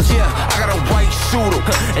rulers. Yeah, I got a white shooter.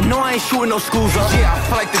 And no, I ain't shooting no schools up. Yeah, I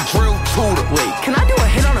feel like the drill tutor. Wait, can I do a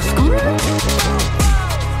hit on a scooter?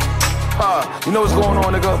 You know what's going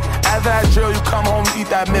on, nigga. After that drill, you come home, you eat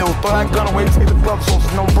that meal. Throw that gun away, take the gloves off,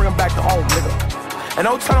 and don't bring them back to home, nigga. And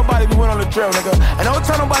don't tell nobody we went on the drill, nigga. And don't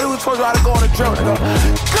tell nobody who told you how to go on the drill, nigga.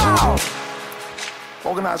 Go!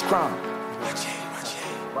 Organized crime.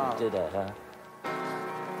 Wow. Did that, huh?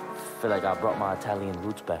 Feel like I brought my Italian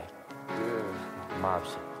roots back. Yeah. Mob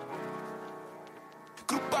shit.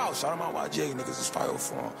 Group out. Shout out my YJ, niggas. It's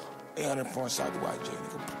 504. 800 points out the YJ,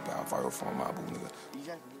 nigga. 504 my boo, nigga.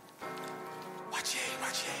 YJ.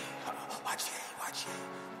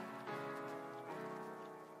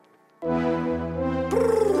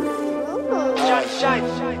 Shine.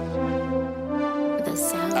 The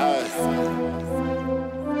sound.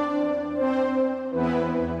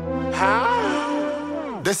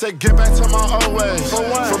 They say get back to my old ways. From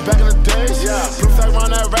back in the days. Blue flag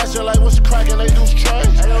round that ratchet like what's cracking, they do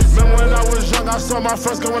strange. Remember when I was young, I saw my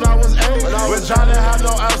first gun when I was 8. When John didn't have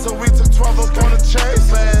no ass, so we took 12 up on the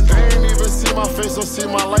chase. Man, they ain't even see my face or see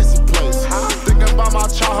my license plates. Thinking about my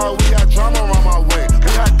childhood, we had drama around my way.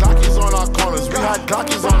 We had Glockies on our corners, we had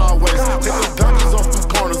Glockies on our waist. Take them Glockies off the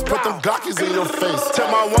corners, put them Glockies in your face. Take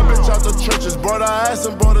my one bitch out the trenches, brought her ass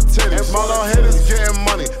and brought her titties. My little hitters getting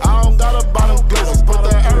money, I don't gotta buy them glizzies. Put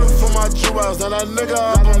that Aaron for my jewels, and that nigga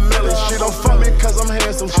up a million. She don't fuck me cause I'm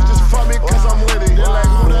handsome, she just fuck me cause I'm witty. They like,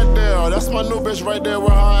 who that there? That's my new bitch right there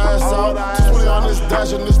with her ass out. 20 on this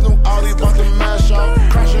dash and this new Audi about to mash out.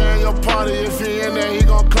 Crashing in your party, if he in there, he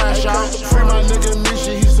gon' crash out. Free my nigga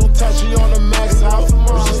Misha, he so touchy on the max out.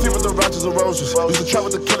 Used to sleep with the ratchets and roaches, used to trap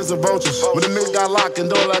with the killers and vultures. When the nigga got locked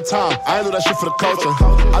and all that time, I ain't do that shit for the culture.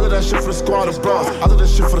 I do that shit for the squad of bros, I do that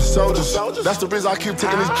shit for the soldiers. That's the reason I keep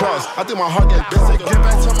taking these drugs. I think my heart get busy. Get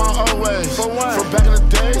back to my old ways, from back in the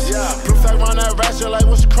days. Blue flag round that ratchet like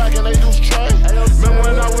what's cracking, they do straight. Remember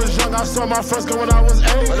when I was young, I saw my first gun when I was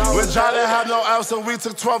 8. When John didn't have no else, so we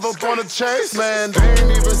took 12 up on the chase. Man, they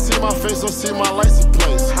ain't even see my face or see my license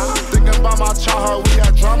plates. Thinking about my childhood, we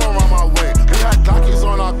had drama around my way. We had Glockies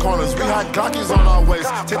on our corners, we had Glockies on our waist.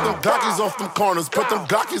 Take them Glockies off them corners, put them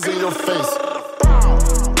Glockies in your face.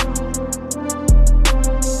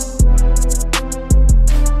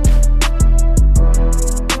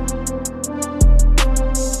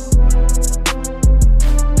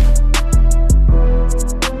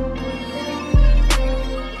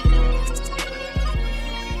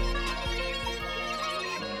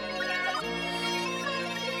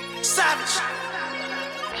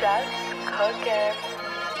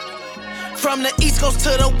 From the East Coast to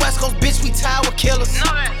the West Coast, bitch, we tower killers.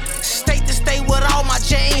 State to state with all my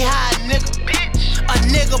J ain't high, nigga. A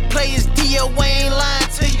nigga play his deal, we ain't lying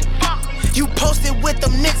to you. You posted with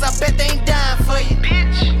them niggas, I bet they ain't dying for you.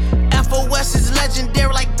 FOS is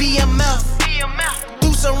legendary like BMF.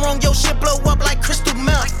 Do some wrong, your shit blow up like crystal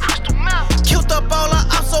meth. Killed up all our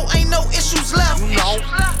ops, so ain't no issues left.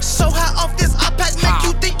 So high off this iPad, make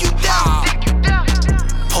you think you down.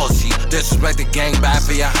 Pussy, disrespect the gang, bad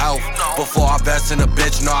for your health. Before I vest in a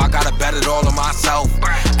bitch, no, I gotta bet it all on myself.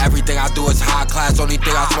 Everything I do is high class, only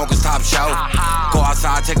thing I smoke is top shelf. Go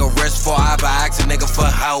outside, take a risk before I ever ask a nigga for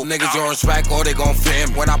help. Niggas don't respect or they gon'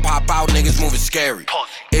 film. When I pop out, niggas moving scary.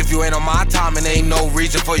 If you ain't on my time, and ain't no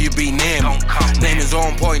reason for you be near me. Name is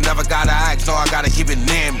on point, never gotta ask, no, I gotta keep it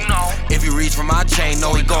near me. If you reach for my chain,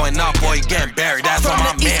 know he going up or he getting buried, that's on my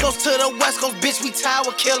man. From the East Coast to the West Coast, bitch, we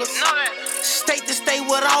tower killers. State to state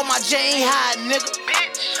with all my J ain't high, nigga.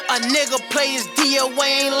 A nigga play his deal, we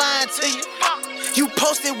ain't lying to you. You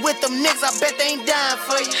posted with them niggas, I bet they ain't dying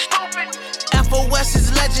for you. FOS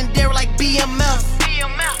is legendary like BMF.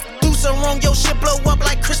 Do some wrong, your shit blow up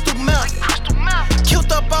like crystal meth.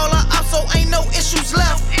 Killed up all our ops, so ain't no issues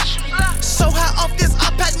left. So high off this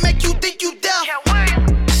iPad, make you think you deaf.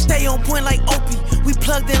 Stay on point like Opie, we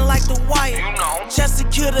plugged in like the wire. Just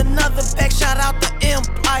secured another back, shout out the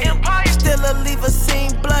Empire. Still a leave a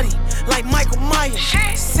scene bloody like Michael Myers.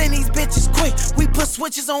 Send these bitches quick, we put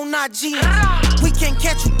switches on our jeans. We can't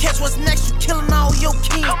catch you, catch what's next, you killing all your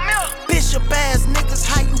kin. Bishop ass niggas,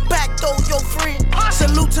 how you backdoor your friend?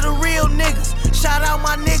 Salute to the real niggas, shout out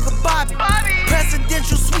my nigga Bobby.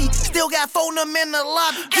 Presidential suite, still got phone them in the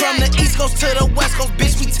lobby. From the East Coast to the West Coast,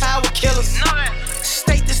 bitch, we tower killers.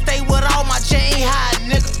 State to state with all my J ain't high,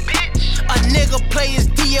 nigga. A nigga play his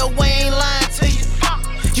deal, we ain't lying to you.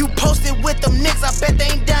 You posted with them niggas, I bet they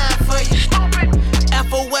ain't dying for you.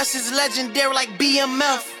 FOS is legendary like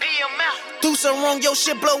BMF. Do some wrong, your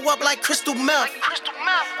shit blow up like crystal meth.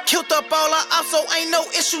 Killed up all our ops, so ain't no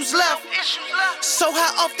issues left. So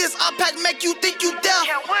high off this iPad, make you think you deaf.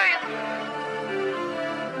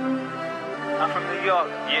 I'm from New York,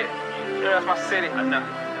 yeah. That's my city. I know.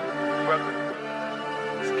 Brooklyn.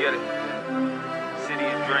 Let's get it. City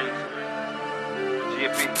of dreams.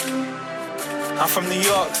 GFB. I'm from New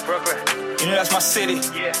York, Brooklyn. You know that's my city.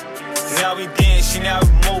 Yeah. Now we dance, now we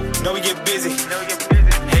move. Know we get busy.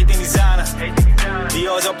 Everything designer.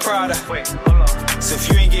 Dior's or Prada. Wait, hold on. So if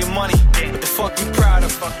you ain't getting money, what the fuck you proud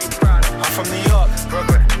of? I'm from New York,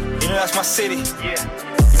 Brooklyn. You know that's my city. Yeah.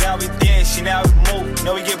 Now we dance, now we move.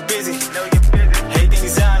 Know we get busy. Everything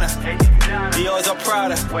designer. Dior's or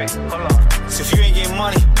Prada. Wait, hold on. So if you ain't getting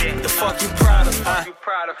money, what the fuck you proud of?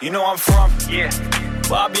 You know I'm from. Yeah.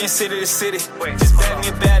 Well, I be in city to city. Wait, just bag me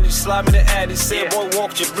a bandage, slide me the addy. Say, boy,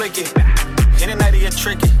 walk, just blick it. In the night, it get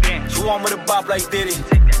tricky. You want me to bop like Diddy.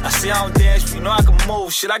 I see I don't dance, but you know I can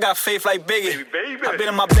move. Shit, I got faith like Biggie. I been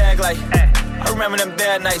in my bag like, I remember them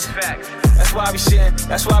bad nights. That's why I be shitting,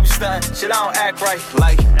 that's why I be stunting. Shit, I don't act right.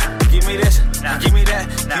 Like, give me this, give me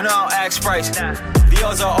that. You know I don't ask price.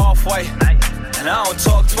 Dior's are off-white. And I don't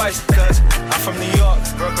talk twice, cause I'm from New York,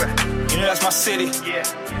 Brooklyn. You know that's my city. Yeah.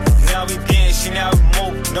 Now we dance, now we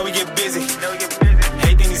move. Know we get busy.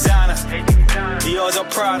 Everything designer. Dior's or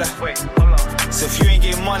Prada. Wait, hold on. So if you ain't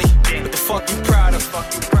getting money, what the fuck you proud of?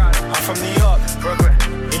 I'm from New York, Brooklyn.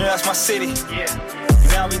 You know that's my city. Yeah.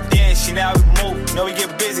 Now we dance, now we move. Know we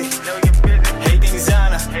get busy. Everything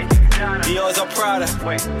designer. Dior's or Prada.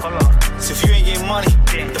 Wait, hold on. So if you ain't getting money,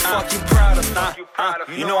 what the fuck you proud of?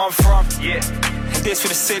 You know I'm from. Yeah. And this for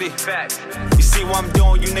the city. You see what I'm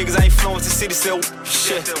doing? You niggas ain't flowing the city still.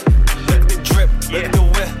 Shit. Look at the drip. Look at the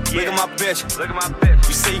whip. Look at my bitch.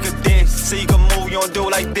 You say you can dance. You say you can move. You don't do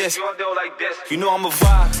it like this. You know I'm a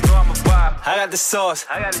vibe. I got the sauce.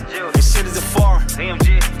 I got the juice. This shit is a foreign.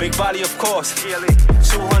 AMG. Big body, of course.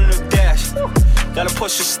 200 dash. Gotta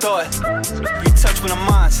push the start. You touch with the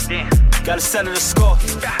minds. Gotta settle the score.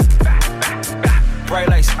 Bright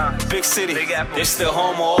lights, big city. They still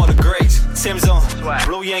home of all the greats. Tim's on,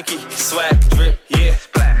 Blue Yankee, swag, drip, yeah.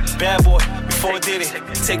 Bad boy, before did it.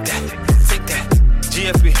 Take that.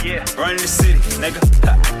 GFB, running the city, nigga.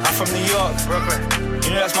 I'm from New York, Brooklyn.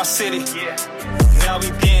 You know that's my city. Yeah. Now we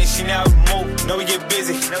dance, now we move. Know we get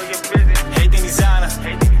busy. Everything designer.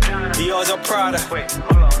 Dior's or Prada. Wait,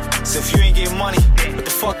 hold on. So if you ain't getting money, what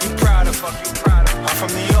the fuck you proud of? I'm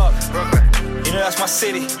from New York, Brooklyn. You know that's my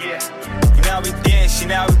city. Yeah. Now we dance,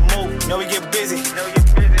 now we move. Know we get busy.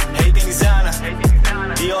 Everything designer.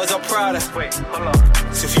 Dior's or Prada. Wait, hold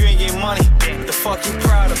on. So if you ain't getting money, what the fuck you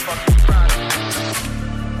proud of?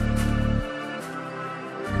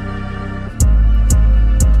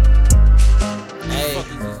 Hey, what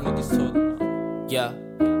these niggas talking about? Yeah,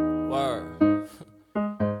 word.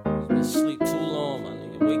 Been sleep too long, my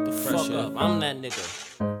nigga. Wake the fuck up. I'm that nigga.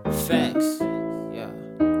 Facts. Yeah.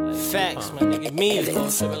 Like facts, my nigga. Me,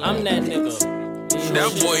 I'm that nigga.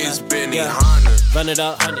 That boy is Benny Hunter. Run it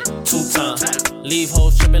up 2 times. Leave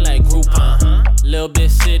hoes trippin' like Groupon. Lil'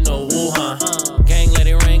 bit sitting on Wuhan. Gang let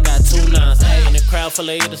it ring, got 2 9s. Ayy, in the crowd full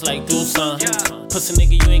of haters like do something. Pussy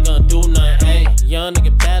nigga, you ain't gonna do nothing. Ayy, young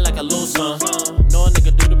nigga bad like a lose some. No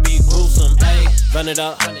nigga do the beat gruesome. Ayy, run it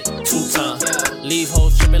up 2 times. Leave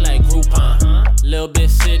hoes trippin' like Groupon. Lil' bit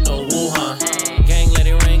sitting on Wuhan. Gang let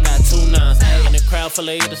it ring, got 2 9s. Ayy, in the crowd full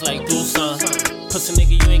of haters like do something. Pussy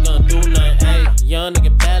nigga, you ain't gonna do nothing. Ayy, young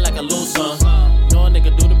nigga bad like a lose some. No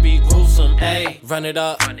nigga do the beat gruesome. Ayy, run it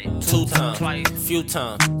up 2 times, few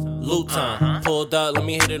times. Loot time, pulled up, let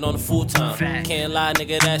me hit it on the full time. Can't lie,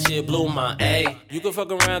 nigga, that shit blew mine. Ayy, you can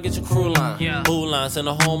fuck around, get your crew line. Boo line, send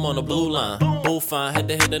her home on the blue line. Boo fine, had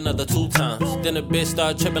to hit another 2 times. Then the bitch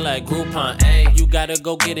start tripping like Groupon. Ayy, you gotta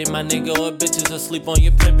go get it, my nigga, or bitches asleep on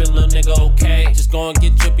your pimpin', little nigga, okay. Just go and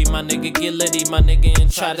get drippy, my nigga, get litty, my nigga,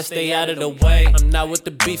 and try to stay out of the way. I'm not with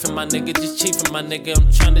the beefing, my nigga, just chiefin', my nigga. I'm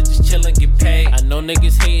tryna just chill and get paid. I know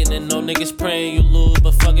niggas hating and no niggas praying you lose,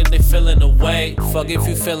 but fuck it, they feelin' away. Fuck if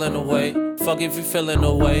you feelin' away. Fuck if you feelin'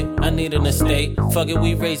 away. I need an estate. Fuck it,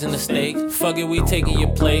 we raising the stakes. Fuck it, we taking your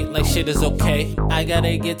plate like shit is okay. I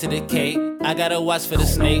gotta get to the cake. I gotta watch for the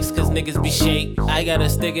snakes, cause niggas be shake. I gotta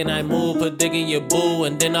stick and I move, put dick in your boo,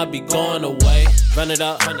 and then I'll be going away. Run it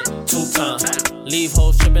up 2 times. Leave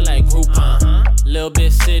hoes trippin' like Groupon. Lil'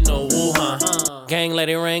 bit sitting on Wuhan. Gang let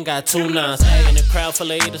it ring, got 2 9s. Ayy, in the crowd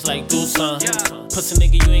full of haters like do something. Pussy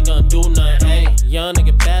nigga, you ain't gonna do nothing. Ayy, young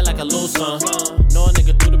nigga bad like a lose some. No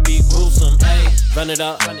nigga do the beat gruesome. Ayy, run it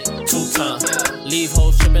up 2 times. Leave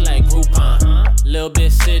hoes trippin' like Groupon. Lil'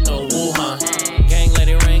 bit sitting on Wuhan. Gang let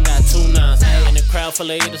it ring, got 2 9s. Ayy, in the crowd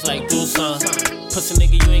full of haters like do something. Pussy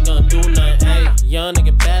nigga, you ain't gonna do nothing. Ayy, young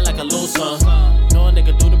nigga bad like a lose some. No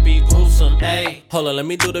nigga do the beat gruesome. Ayy, hold on, let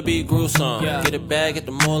me do the beat gruesome. Get it back, get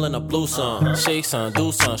the mall in a blue song. Shake son,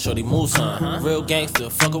 do son, shorty move son. Real gangster,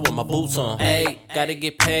 fucker with my boots on. Ayy, gotta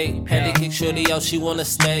get paid. Had to kick shorty out, she wanna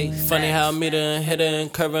stay. Funny how I meet her and hit her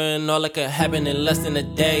and curve her and all that could happen in less than a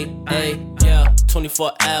day. Ayy, yeah.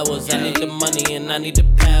 24 hours. I need the money and I need the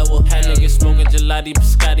power. Had niggas smoking gelati,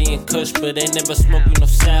 biscotti, and kush, but they never smoking no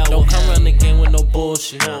sour. Don't come round again with no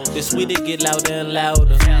bullshit. This weed it get louder and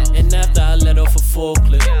louder. And after I let off a full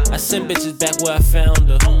clip, I sent bitches back where I found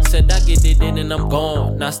her. Said I get it in and I'm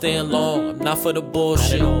gone. Not staying long, I'm not for the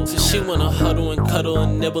bullshit. So she wanna huddle and cuddle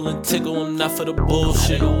and nibble and tickle, I'm not for the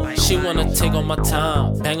bullshit. She wanna take all my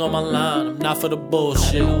time, bang on my line, I'm not for the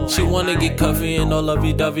bullshit. She wanna get cuffy and all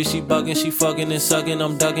lovey-dovey. She bugging, she fucking and sucking,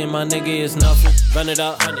 I'm ducking, my nigga is nothing. Run it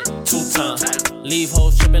up, 2 times. Leave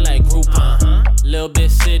hoes tripping like Groupon. Little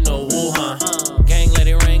bitch sitting on Wuhan. Gang let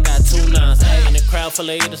it rain, got 2 nines. Ay, in the crowd full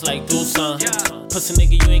of haters like do something. Pussy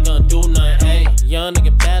nigga, you ain't gonna do nothing. Ay, young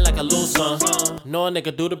nigga bad like a lose some. Know a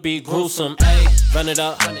nigga do the beat gruesome. Ay, run it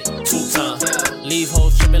up 2 times. Leave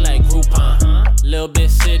hoes tripping like Groupon. Little bitch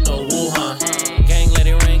sitting on Wuhan. Gang let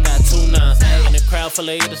it rain, got 2 nines. Ay, in the crowd full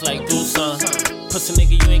of haters like do something. Pussy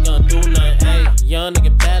nigga, you ain't gonna do nothing. Ay, young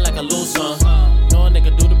nigga bad like a lose some. Know a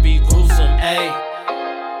nigga do the beat gruesome. Ay.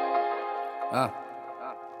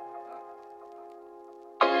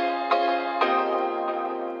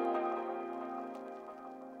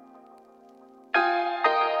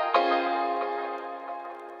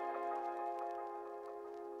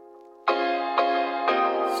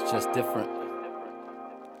 It's just different.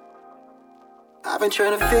 I've been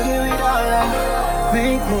trying to figure it all out.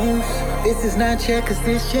 Make moves, this is not checkers,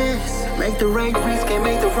 this chess. Make the right risk, can't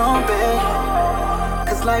make the wrong bet.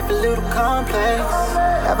 Cause life a little complex.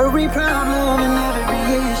 Every problem and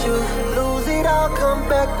every issue. Lose it all, come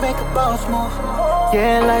back, make a boss move.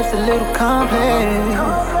 Yeah, life's a little complex.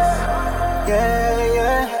 Yeah.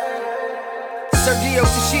 Sergio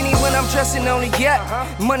Tashini when I'm dressing on the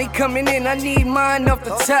yacht. Money coming in, I need mine off the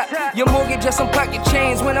top. Your mortgage just some pocket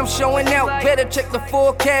chains when I'm showing out. Better check the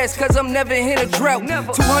forecast, cause I'm never in a drought.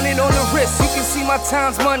 200 on the wrist, you can see my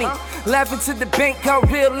time's money. Laughing to the bank, I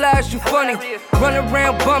realize you funny. Run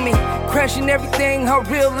around bummy, crashing everything, I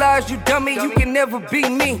realize you dummy. You can never be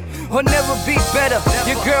me, or never be better.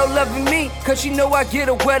 Your girl loving me, cause she know I get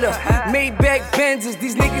her wetter. Maybach Benzes,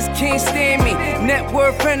 these niggas can't stand me. Net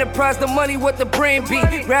worth enterprise, the money what the brand be.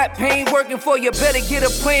 Rap ain't working for you, better get a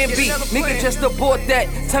plan B. Nigga just abort that,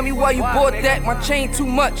 tell me why you bought that. My chain too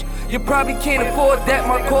much, you probably can't afford that.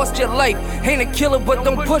 Might cost your life, ain't a killer but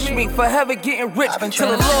don't push me. Forever getting rich, till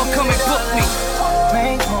the Lord come and book me.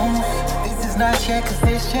 Make moves, this is not checkers,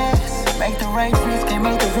 this chess. Make the right risk, can't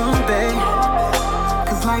make the wrong bet.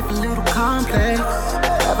 Cause life a little complex.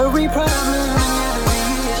 Every problem and every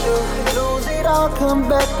issue. Lose it all, come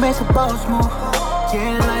back, make a boss move.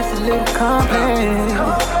 Yeah, life's a little complex.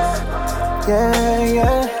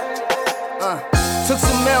 Yeah. Took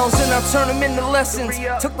some L's and I turned them into lessons.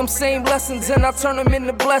 Took them same lessons and I turned them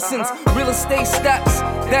into blessings. Real estate stocks,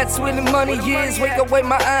 that's where the money is. Wake up, wait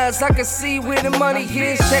my eyes, I can see where the money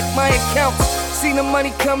is. Check my accounts, see the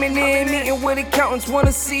money coming in. Meeting with accountants,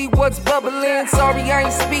 wanna see what's bubbling. Sorry I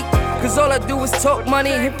ain't speak, cause all I do is talk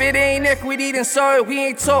money. If it ain't equity, then sorry, we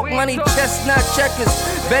ain't talk money. Chestnut checkers,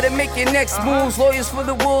 better make your next moves. Lawyers for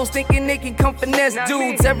the wolves, thinking they can come finesse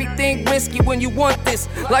dudes. Everything risky when you want this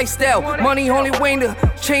lifestyle. Money only way to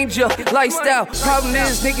change your lifestyle. Problem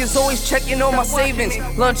is, niggas always checking on my savings.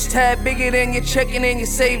 Lunch tab bigger than your checking and your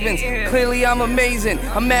savings. Clearly I'm amazing,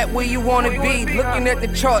 I'm at where you wanna be. Looking at the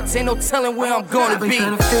charts, ain't no telling where I'm gonna be. I've been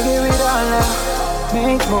trying to figure it all out.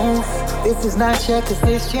 Make moves, this is not checkers,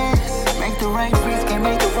 this chess. Make the right risk, can't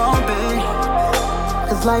make the wrong bet.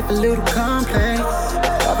 Cause life a little complex.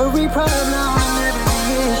 Every problem and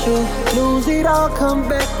every issue. Lose it all, come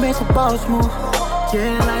back, make a boss move.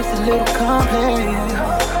 Yeah, life's a little complex.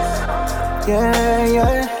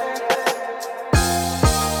 Yeah.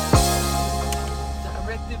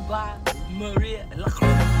 Directed by Maria Lacroix.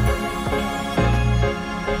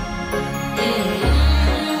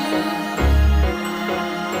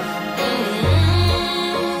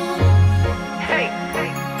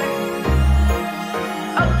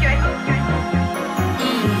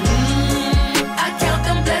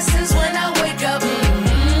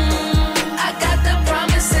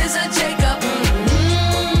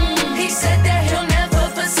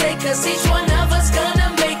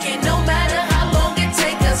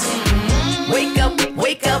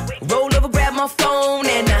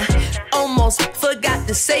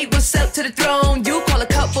 To say what's up to the throne. You call a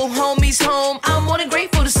couple homies home. I'm more than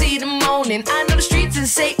grateful to see the morning. I know the streets and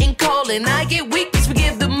Satan calling. I get weak, just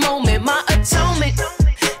forgive the moment. My atonement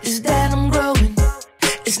is that I'm growing.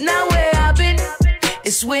 It's not where I've been,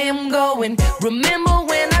 it's where I'm going. Remember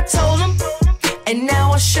when I told him, and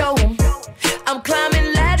now I show him. I'm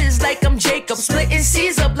climbing ladders like I'm Jacob, splitting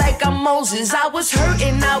seas up like I'm Moses. I was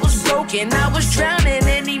hurting, I was broken, I was drowning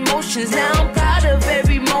in emotions. Now I'm proud of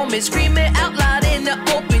it, scream it out loud in the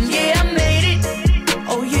open. Yeah, I made it.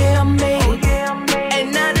 Oh yeah, I made it.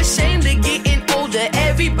 And not ashamed of getting older.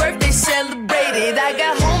 Every birthday celebrated. I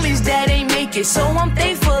got homies that ain't make it, so I'm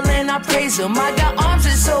thankful and I praise them. I got arms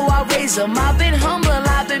and so I raise them. I've been humble,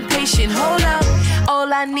 I've been patient. Hold up,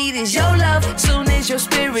 all I need is your love. Soon as your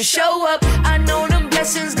spirit show up, I know them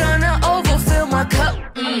blessings gonna overfill my cup.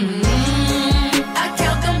 I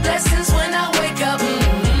count them blessings when I wake up.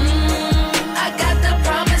 I got the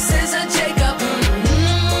promises of Jacob.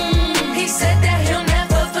 He said that he'll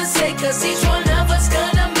never forsake us. Each one of us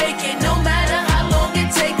gonna make it, no matter how long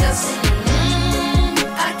it take us.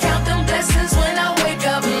 I count them blessings when I wake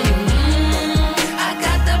up. I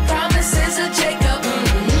got the promises of Jacob.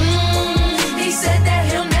 He said that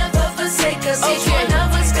he'll never forsake us. Each one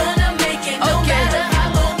of us gonna make it, no matter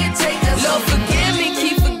how long it take us. Lord, forgive me,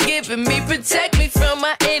 keep forgiving me, protect me from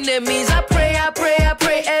my enemies. I pray, I pray, I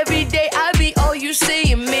pray every day. I be all you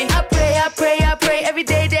see in me. I pray, I pray, I pray every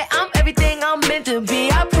day that I'm everything I'm meant to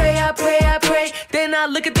be. I pray, I pray, I pray. Then I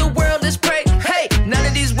look at the world, let's pray. Hey, none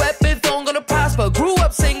of these weapons don't gonna prosper. Grew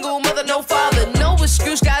up single, mother, no father, no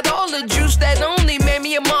excuse. Got all the juice that only made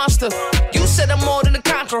me a monster. You said I'm more than a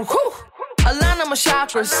conqueror. Whew. Align on my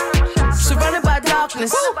chakras, surrounded by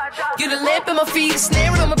darkness. You're the lamp in my feet,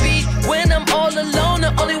 snare on my beat. When I'm all alone,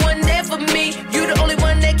 the only one there for me. You the only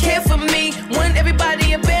one that care for me. When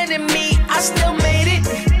everybody abandoned me, I still made it.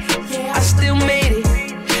 I still made it.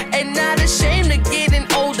 And not ashamed of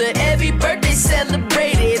getting older. Every birthday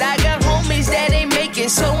celebrated. I got homies that ain't make it,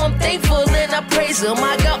 so I'm thankful and I praise them.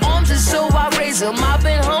 I got arms and so I raise them. I've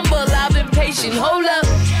been humble, I've been patient. Hold up,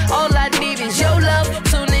 all I need is your love.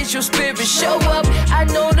 Soon as your spirit show up, I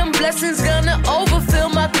know them blessings gonna overfill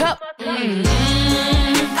my cup. I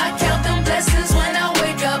count them blessings when I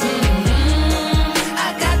wake up.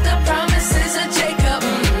 I got the promises of Jacob.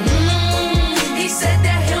 He said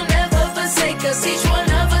that he'll never forsake us. Each one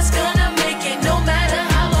of us gonna make it, no matter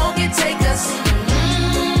how long it take us.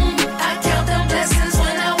 I count them blessings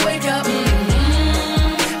when I wake up.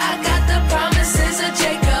 I got the promises of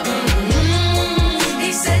Jacob.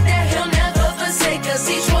 He said that he'll never forsake us.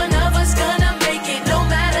 Each one of us gonna make it, no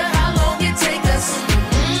matter how long it take us.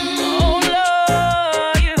 Oh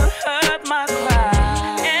Lord, you heard my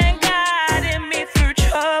cry and guided me through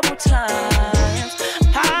troubled times.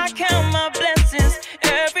 I count my blessings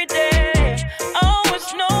every day. Oh,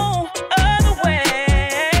 it's no other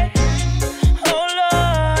way. Oh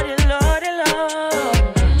Lord, Lord, Lord,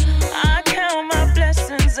 I count my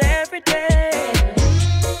blessings every day.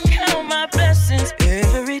 Count my blessings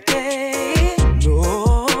every day.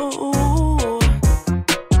 Lord.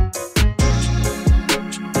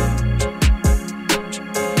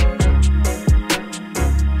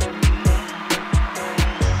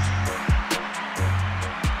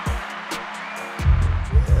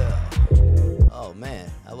 Oh man,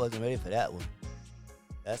 I wasn't ready for that one.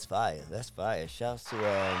 That's fire. That's fire. Shouts to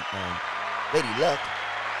Lady Luck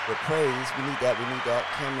with Praise. We need that. We need that.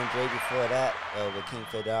 Cameron Dre before that with King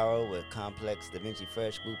Fedaro, with Complex, Da Vinci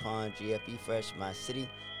Fresh, Groupon, GFE Fresh, My City,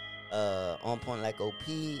 On Point Like OP,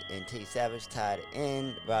 and Tay Savage tied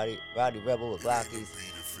in. Rowdy Rebel with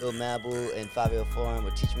Glockies, Lil Mabu and Fabio Foreign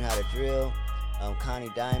with Teach Me How to Drill.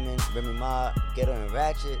 Connie Diamond, Remy Ma, Ghetto and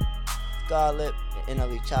Ratchet, Scarlet,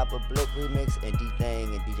 NLE Chopper, Blick Remix, and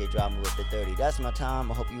D-Thang and DJ Drama with the 30. That's my time.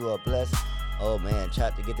 I hope you are blessed. Oh man,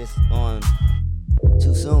 tried to get this on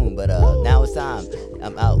too soon, but now it's time.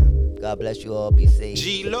 I'm out. God bless you all. Be safe.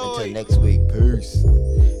 Until next week. Peace.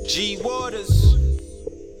 G Waters.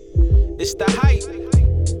 It's the hype.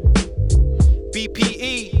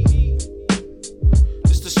 BPE.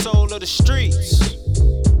 It's the soul of the streets.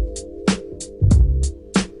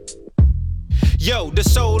 Yo, the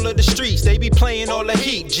soul of the streets, they be playing all the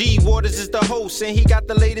heat. G Waters is the host, and he got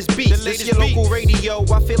the latest beats. This your local radio,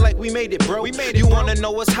 I feel like we made it, bro. You wanna know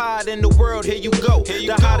what's hot in the world, here you go.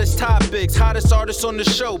 The hottest topics, hottest artists on the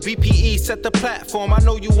show. BPE set the platform, I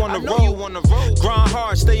know you wanna roll. Grind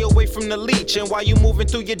hard, stay away from the leech. And while you moving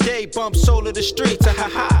through your day, bump soul of the streets. Ha ha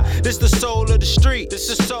ha, this the soul of the street. This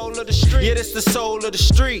the soul of the street. Yeah, this the soul of the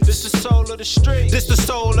street. This the soul of the street. This the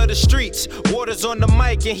soul of the streets. Waters on the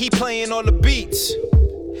mic, and he playing all the beats.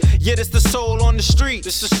 Yeah, this the soul on the street.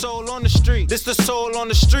 This the soul on the street. This the soul on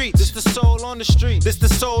the street. This the soul on the street. This the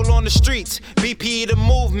soul on the streets. BP the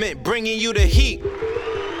movement, bringing you the heat.